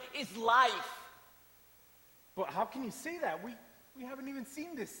child is life. But how can you say that? We haven't even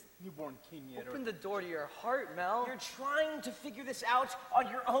seen this newborn king yet. Open the door to your heart, Mel. You're trying to figure this out on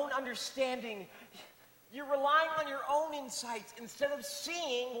your own understanding. You're relying on your own insights instead of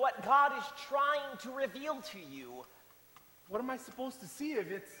seeing what God is trying to reveal to you. What am I supposed to see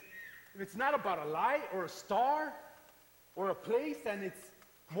if it's not about a light or a star or a place and it's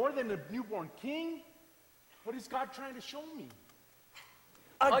more than a newborn king? What is God trying to show me?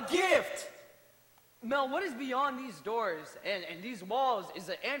 A gift! Mel, what is beyond these doors and these walls is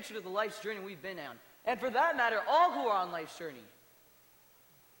the answer to the life's journey we've been on. And for that matter, all who are on life's journey.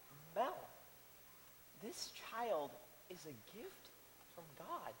 Mel, this child is a gift from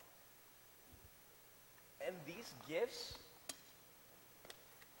God. And these gifts,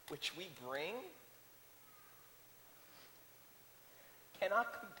 which we bring,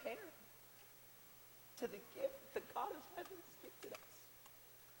 cannot compare to the gift that God of heaven has gifted us.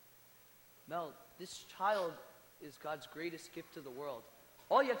 Mel, this child is God's greatest gift to the world.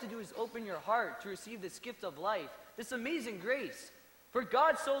 All you have to do is open your heart to receive this gift of life, this amazing grace. For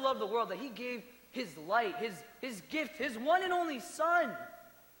God so loved the world that he gave his light, his gift, his one and only Son,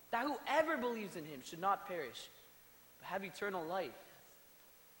 that whoever believes in him should not perish, but have eternal life.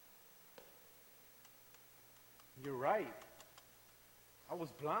 You're right. I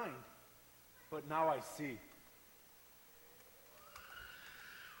was blind, but now I see.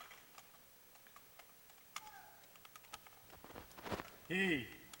 He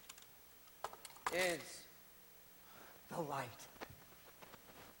is the light.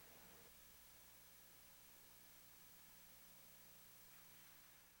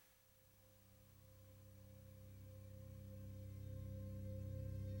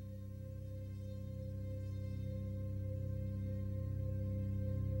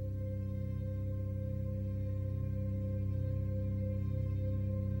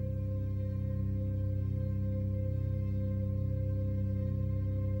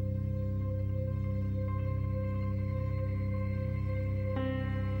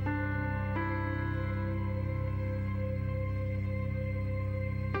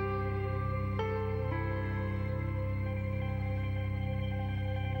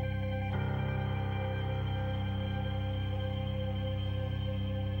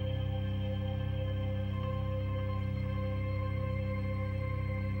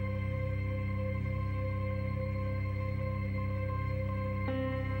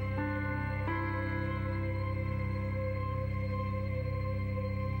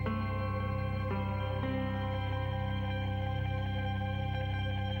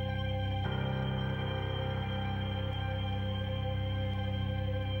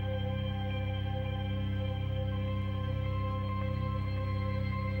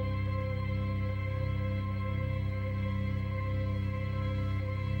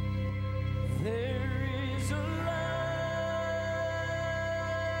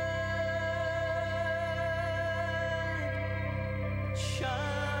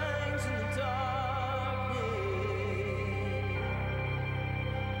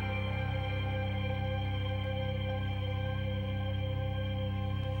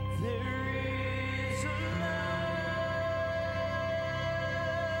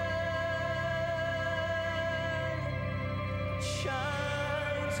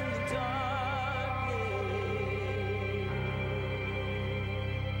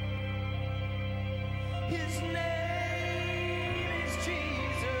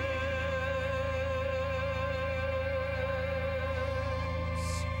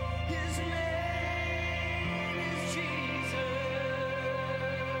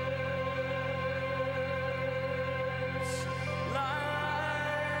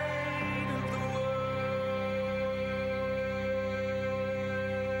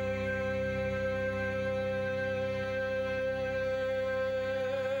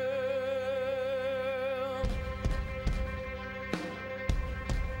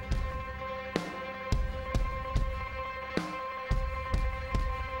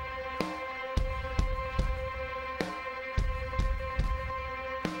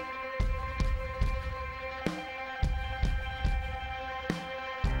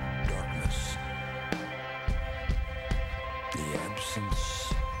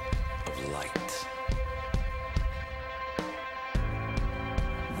 absence of light.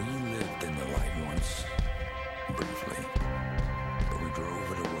 We lived in the light once, briefly, but we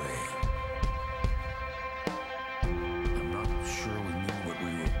drove it away. I'm not sure we knew what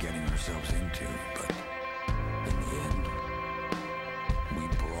we were getting ourselves into, but in the end, we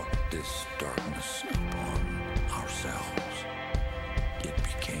brought this darkness upon ourselves. It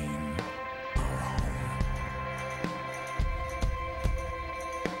became our home.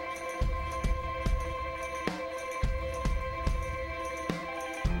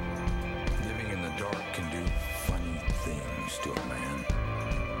 Living in the dark can do funny things to a man.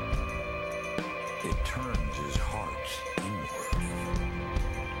 It turns his heart inward.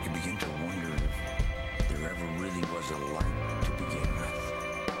 You begin to wonder if there ever really was a light to begin with.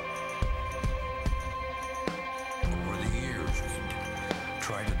 Over the years, we'd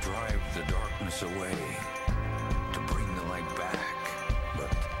try to drive the darkness away, to bring the light back.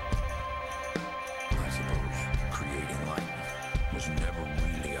 But I suppose creating light was never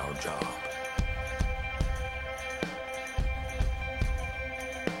really our job.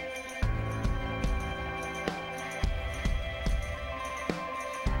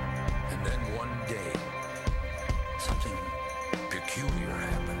 And then one day, something peculiar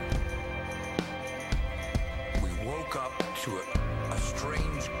happened. We woke up to a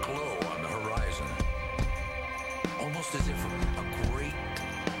strange glow on the horizon, almost as if a great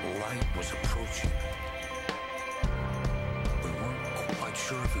light was approaching.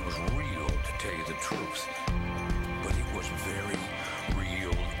 ourselves, but it was very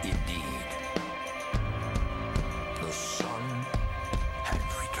real indeed. The sun had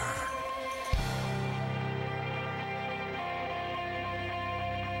returned.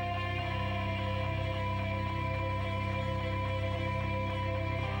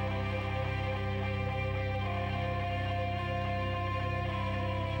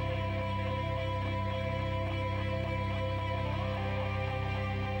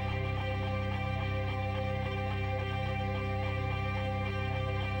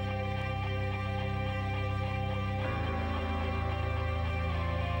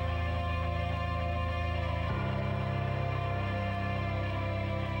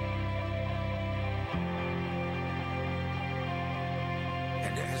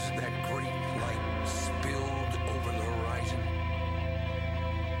 And as that great light spilled over the horizon,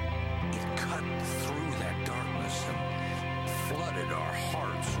 it cut through that darkness and flooded our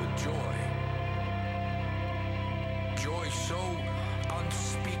hearts with joy. Joy so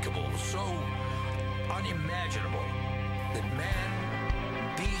unspeakable, so unimaginable, that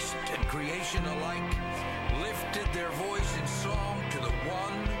man, beast, and creation alike lifted their voice in song to the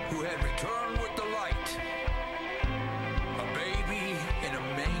one who had returned with the light. A baby in a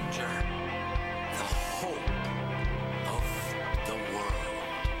manger, the hope of the world.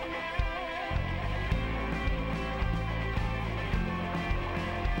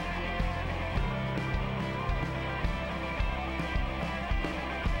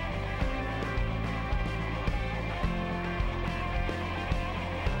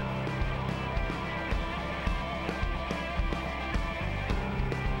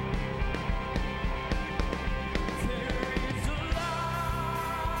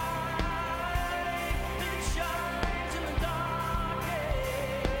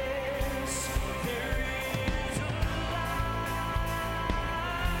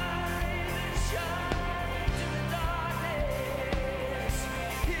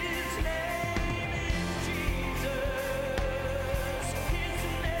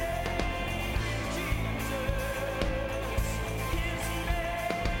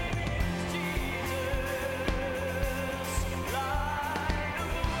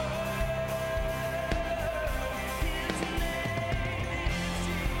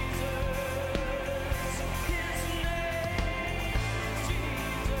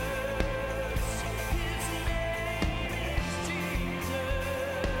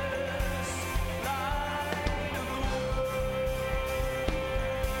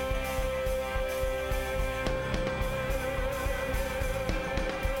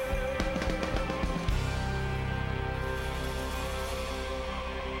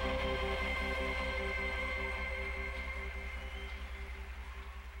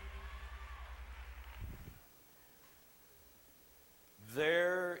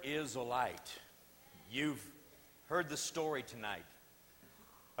 There is a light. You've heard the story tonight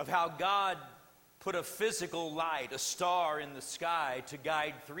of how God put a physical light, a star in the sky, to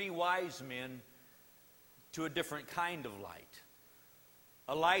guide three wise men to a different kind of light.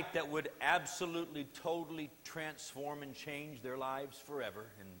 A light that would absolutely, totally transform and change their lives forever.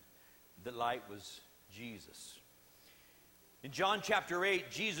 And the light was Jesus. In John chapter 8,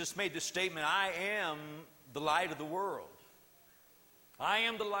 Jesus made the statement, I am the light of the world. I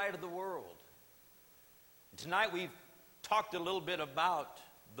am the light of the world. And tonight we've talked a little bit about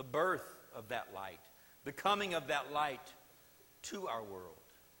the birth of that light, the coming of that light to our world.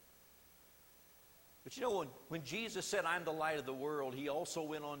 But you know, when Jesus said, I'm the light of the world, he also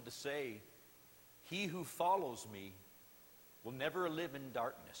went on to say, he who follows me will never live in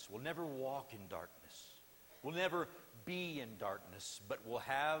darkness, will never walk in darkness, will never be in darkness, but will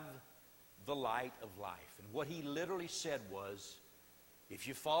have the light of life. And what he literally said was, if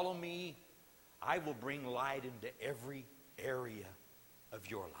you follow me, I will bring light into every area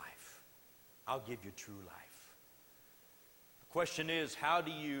of your life. I'll give you true life. The question is, how do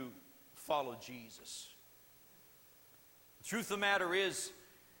you follow Jesus? The truth of the matter is,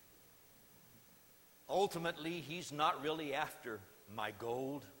 ultimately, he's not really after my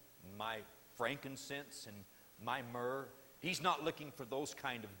gold, my frankincense, and my myrrh. He's not looking for those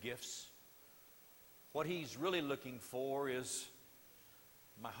kind of gifts. What he's really looking for is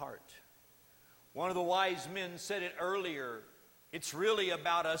my heart. One of the wise men said it earlier. It's really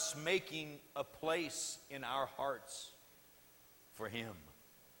about us making a place in our hearts for him.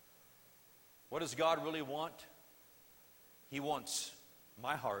 What does God really want? He wants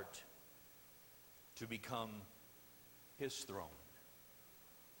my heart to become his throne.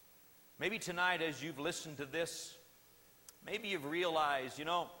 Maybe tonight, as you've listened to this, maybe you've realized,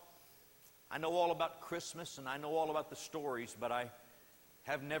 I know all about Christmas and I know all about the stories, but I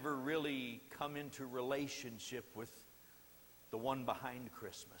have never really come into relationship with the one behind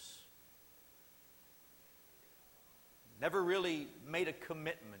Christmas. Never really made a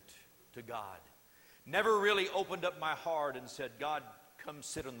commitment to God. Never really opened up my heart and said, God, come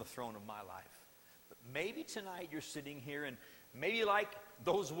sit on the throne of my life. But maybe tonight you're sitting here, and maybe like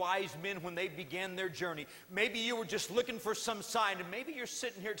those wise men when they began their journey, maybe you were just looking for some sign, and maybe you're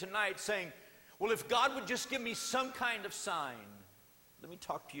sitting here tonight saying, well, if God would just give me some kind of sign. Let me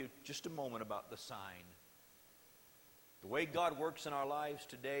talk to you just a moment about the sign. The way God works in our lives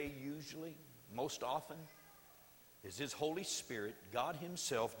today, usually, most often, is His Holy Spirit, God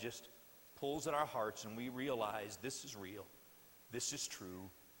Himself, just pulls at our hearts and we realize this is real, this is true,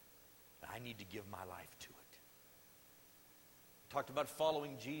 and I need to give my life to it. Talked about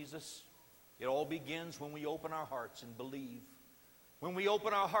following Jesus. It all begins when we open our hearts and believe. When we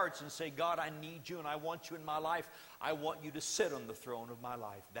open our hearts and say, God, I need you and I want you in my life. I want you to sit on the throne of my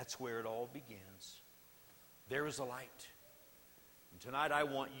life. That's where it all begins. There is a light. And tonight I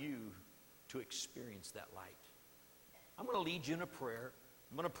want you to experience that light. I'm going to lead you in a prayer.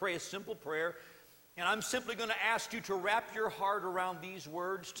 I'm going to pray a simple prayer. And I'm simply going to ask you to wrap your heart around these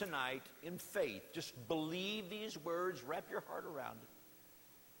words tonight in faith. Just believe these words. Wrap your heart around it.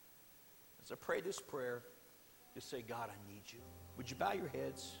 As I pray this prayer, just say, God, I need you. Would you bow your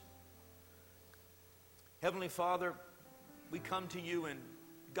heads? Heavenly Father, we come to you, and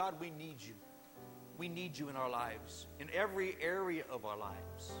God, we need you. We need you in our lives, in every area of our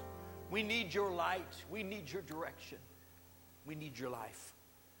lives. We need your light. We need your direction. We need your life.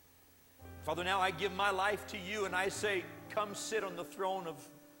 Father, now I give my life to you, and I say, come sit on the throne of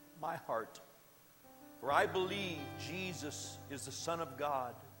my heart. For I believe Jesus is the Son of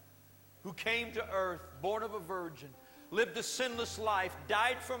God, who came to earth, born of a virgin, lived a sinless life,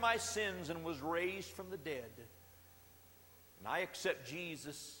 died for my sins, and was raised from the dead. And I accept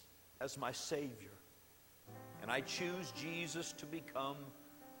Jesus as my Savior. And I choose Jesus to become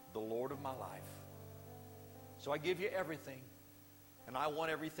the Lord of my life. So I give you everything. And I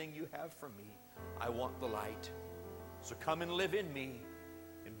want everything you have for me. I want the light. So come and live in me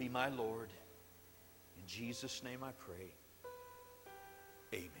and be my Lord. In Jesus' name I pray.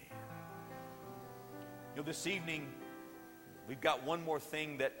 Amen. You know, this evening, we've got one more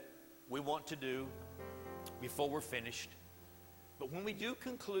thing that we want to do before we're finished. But when we do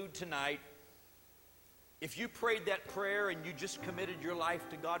conclude tonight, if you prayed that prayer and you just committed your life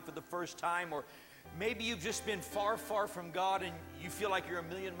to God for the first time, or maybe you've just been far, far from God and you feel like you're a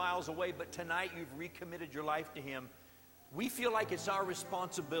million miles away, but tonight you've recommitted your life to Him, we feel like it's our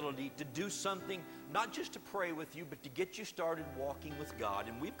responsibility to do something, not just to pray with you, but to get you started walking with God.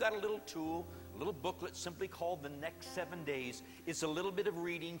 And we've got a little tool, a little booklet simply called The Next 7 Days. It's a little bit of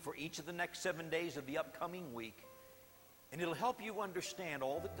reading for each of the next 7 days of the upcoming week. And it'll help you understand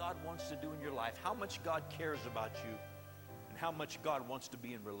all that God wants to do in your life, how much God cares about you, and how much God wants to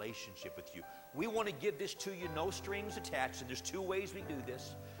be in relationship with you. We want to give this to you, no strings attached, and there's 2 ways we do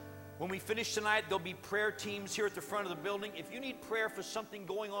this. When we finish tonight, there'll be prayer teams here at the front of the building. If you need prayer for something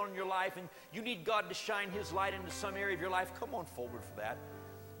going on in your life and you need God to shine His light into some area of your life, come on forward for that.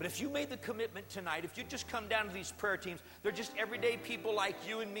 But if you made the commitment tonight, if you just come down to these prayer teams, they're just everyday people like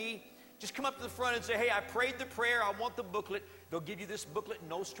you and me. Just come up to the front and say, hey, I prayed the prayer. I want the booklet. They'll give you this booklet,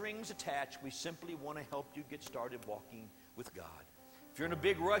 no strings attached. We simply want to help you get started walking with God. If you're in a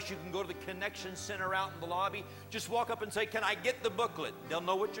big rush, you can go to the Connection Center out in the lobby. Just walk up and say, can I get the booklet? They'll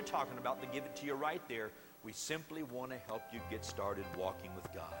know what you're talking about. They'll give it to you right there. We simply want to help you get started walking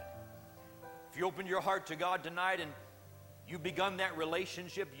with God. If you open your heart to God tonight and you've begun that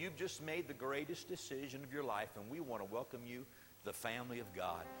relationship, you've just made the greatest decision of your life, and we want to welcome you to the family of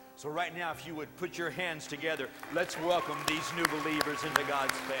God. So right now, if you would put your hands together, let's welcome these new believers into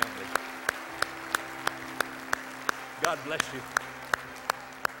God's family. God bless you.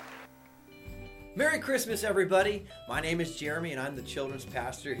 Merry Christmas, everybody. My name is Jeremy, and I'm the children's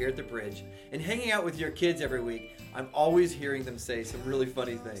pastor here at the Bridge. And hanging out with your kids every week, I'm always hearing them say some really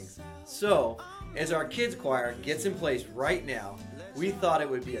funny things. So, as our kids choir gets in place right now, we thought it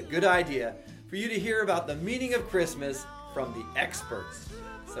would be a good idea for you to hear about the meaning of Christmas from the experts.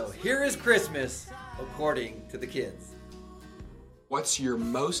 So here is Christmas according to the kids. What's your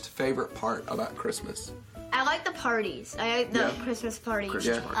most favorite part about Christmas? I like the parties. I like the Christmas parties.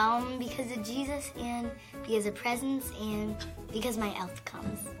 Christmas party. Because of Jesus and because of presents and because my elf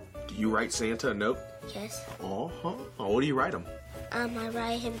comes. Do you write Santa a note? Yes. Uh-huh. Oh, what do you write him? I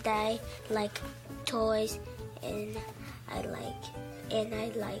write him that I like toys and I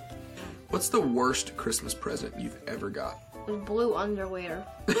like. What's the worst Christmas present you've ever got? Blue underwear.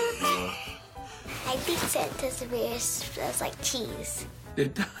 I think Santa's beer smells like cheese.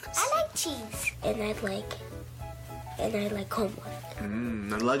 It does. I like cheese. And I like homework.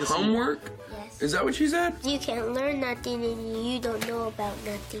 And legacy. Homework? Yes. Is that what she said? You can learn nothing and you don't know about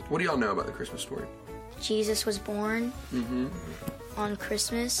nothing. What do y'all know about the Christmas story? Jesus was born Mm-hmm. on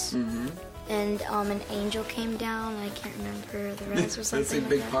Christmas. Mm-hmm. And an angel came down. I can't remember the rest or something. That's a like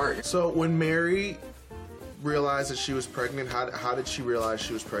big that. part. So when Mary realized that she was pregnant, how did she realize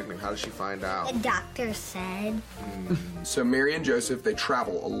she was pregnant? How did she find out? The doctor said. So Mary and Joseph, they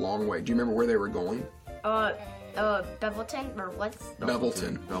travel a long way. Do you remember where they were going? Bevelton or what's?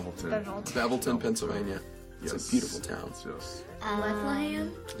 Bevelton. Bevelton, Pennsylvania. It's a beautiful town.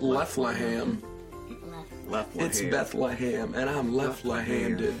 Bethlehem? Leflehem. It's Bethlehem, and I'm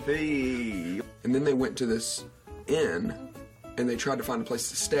left-handed. And then they went to this inn, and they tried to find a place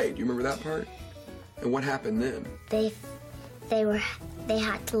to stay. Do you remember that part? And what happened then? They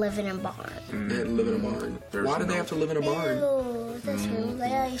had to live in a barn. They had to live in a barn. Why did they have to live in a barn? Ew, that's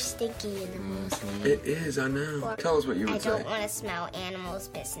really stinky in the most. It is, I know. Tell us what you would say. I don't want to smell animals'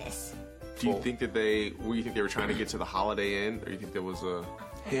 business. Do you think that were trying to get to the Holiday Inn, or you think there was a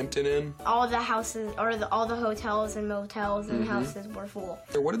Hampton Inn? All the houses, or all the hotels and motels and houses were full.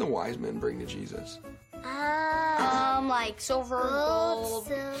 What did the wise men bring to Jesus? Like silver, gold.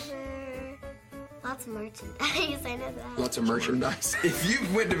 Silver. Lots of merchandise. I know that. Lots of merchandise. If you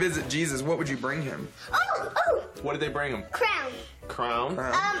went to visit Jesus, what would you bring him? Oh! What did they bring him? Crown. Crown?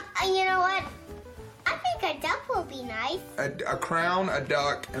 You know what? I think a duck will be nice. A crown, a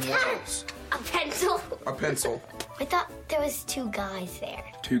duck, and what else? A pencil. A pencil. I thought there was two guys there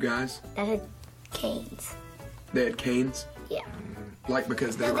Two guys? that had canes. They had canes? Yeah. Like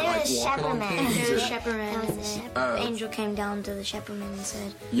because they No, were they were like walking on shepherdmen. canes? They were or- shepherdmen. That was and the the shepherd. angel came down to the shepherdmen and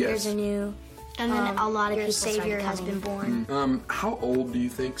said, Yes. "Here's a new." And then a lot of your people started savior has coming. been born. How old do you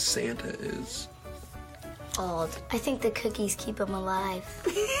think Santa is? Old. I think the cookies keep him alive.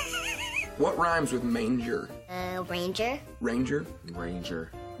 What rhymes with manger? Ranger. Ranger?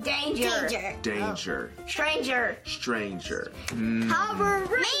 Ranger. Danger. Danger. Stranger. Stranger. Power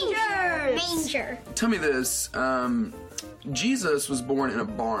Rangers. Manger. Tell me this. Jesus was born in a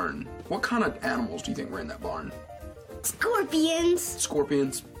barn. What kind of animals do you think were in that barn? Scorpions.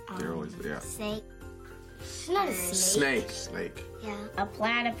 Scorpions? They're always, yeah. Snake. It's not a snake. Snake. Yeah. A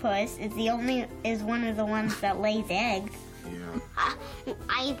platypus is one of the ones that lays eggs. Yeah.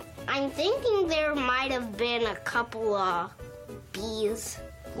 I'm thinking there might have been a couple of bees.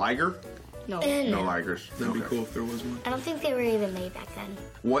 Liger? No. No ligers. That'd be cool if there was one. I don't think they were even made back then.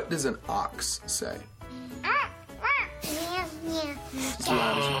 What does an ox say?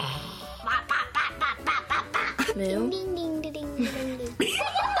 Moo. Ding ding ding ding ding ding.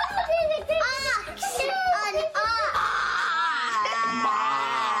 Ox. An ox.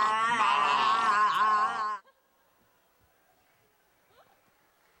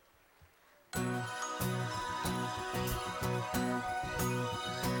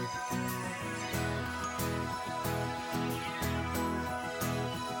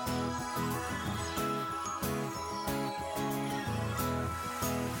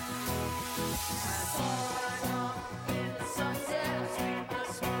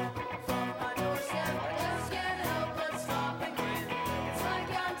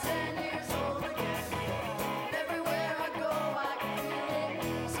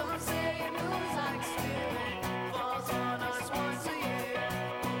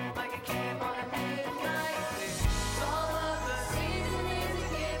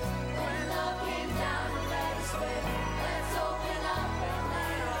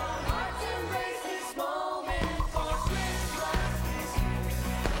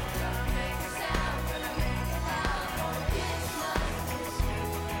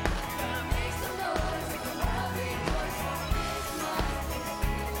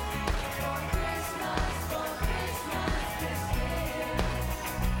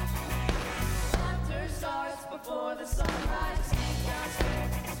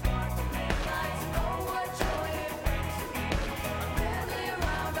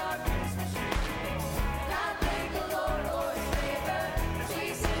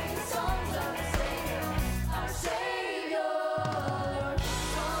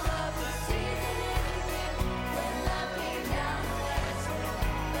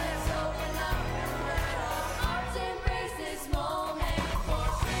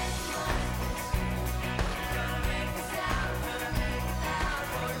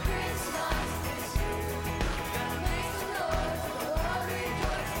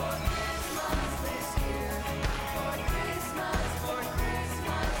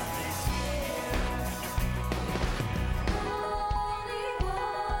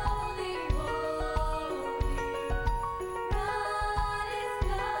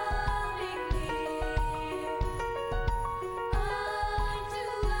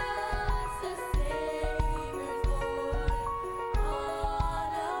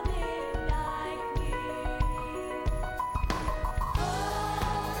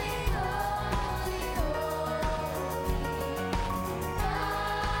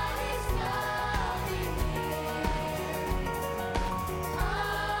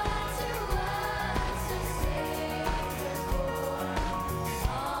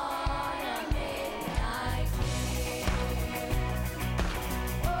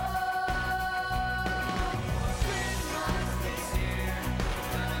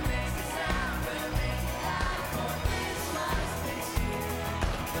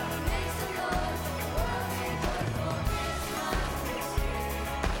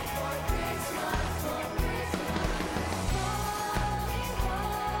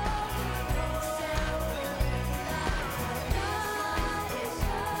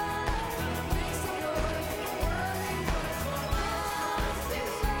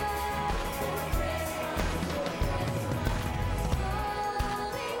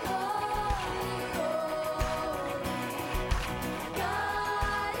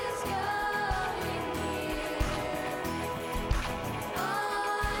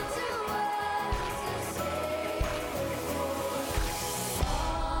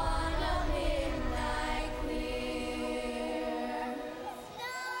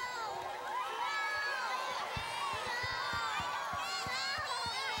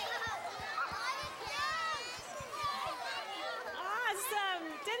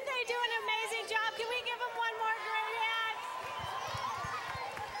 Didn't they do an amazing job? Can we give them one more great hand?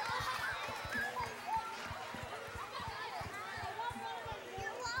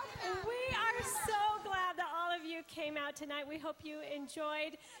 We are so glad that all of you came out tonight. We hope you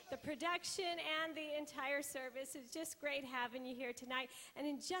enjoyed the production and the entire service. It's just great having you here tonight. And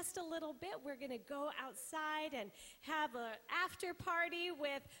in just a little bit, we're going to go outside and have an after party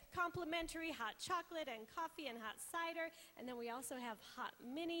with complimentary hot chocolate and coffee and hot cider. And then we also have hot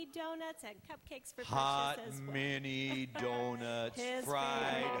mini donuts and cupcakes for Hot purchase as well. mini donuts, His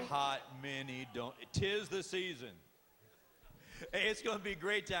fried favorite. hot mini donuts. 'Tis the season. Hey, it's going to be a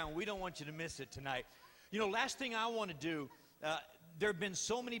great time. We don't want you to miss it tonight. You know, last thing I want to do, there have been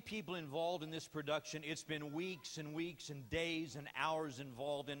so many people involved in this production. It's been weeks and weeks and days and hours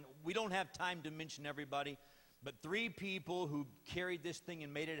involved, and we don't have time to mention everybody, but 3 people who carried this thing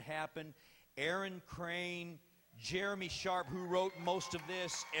and made it happen: Aaron Crane, Jeremy Sharp, who wrote most of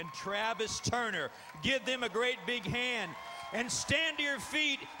this, and Travis Turner. Give them a great big hand. And stand to your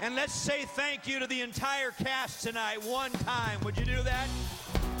feet and let's say thank you to the entire cast tonight one time. Would you do that?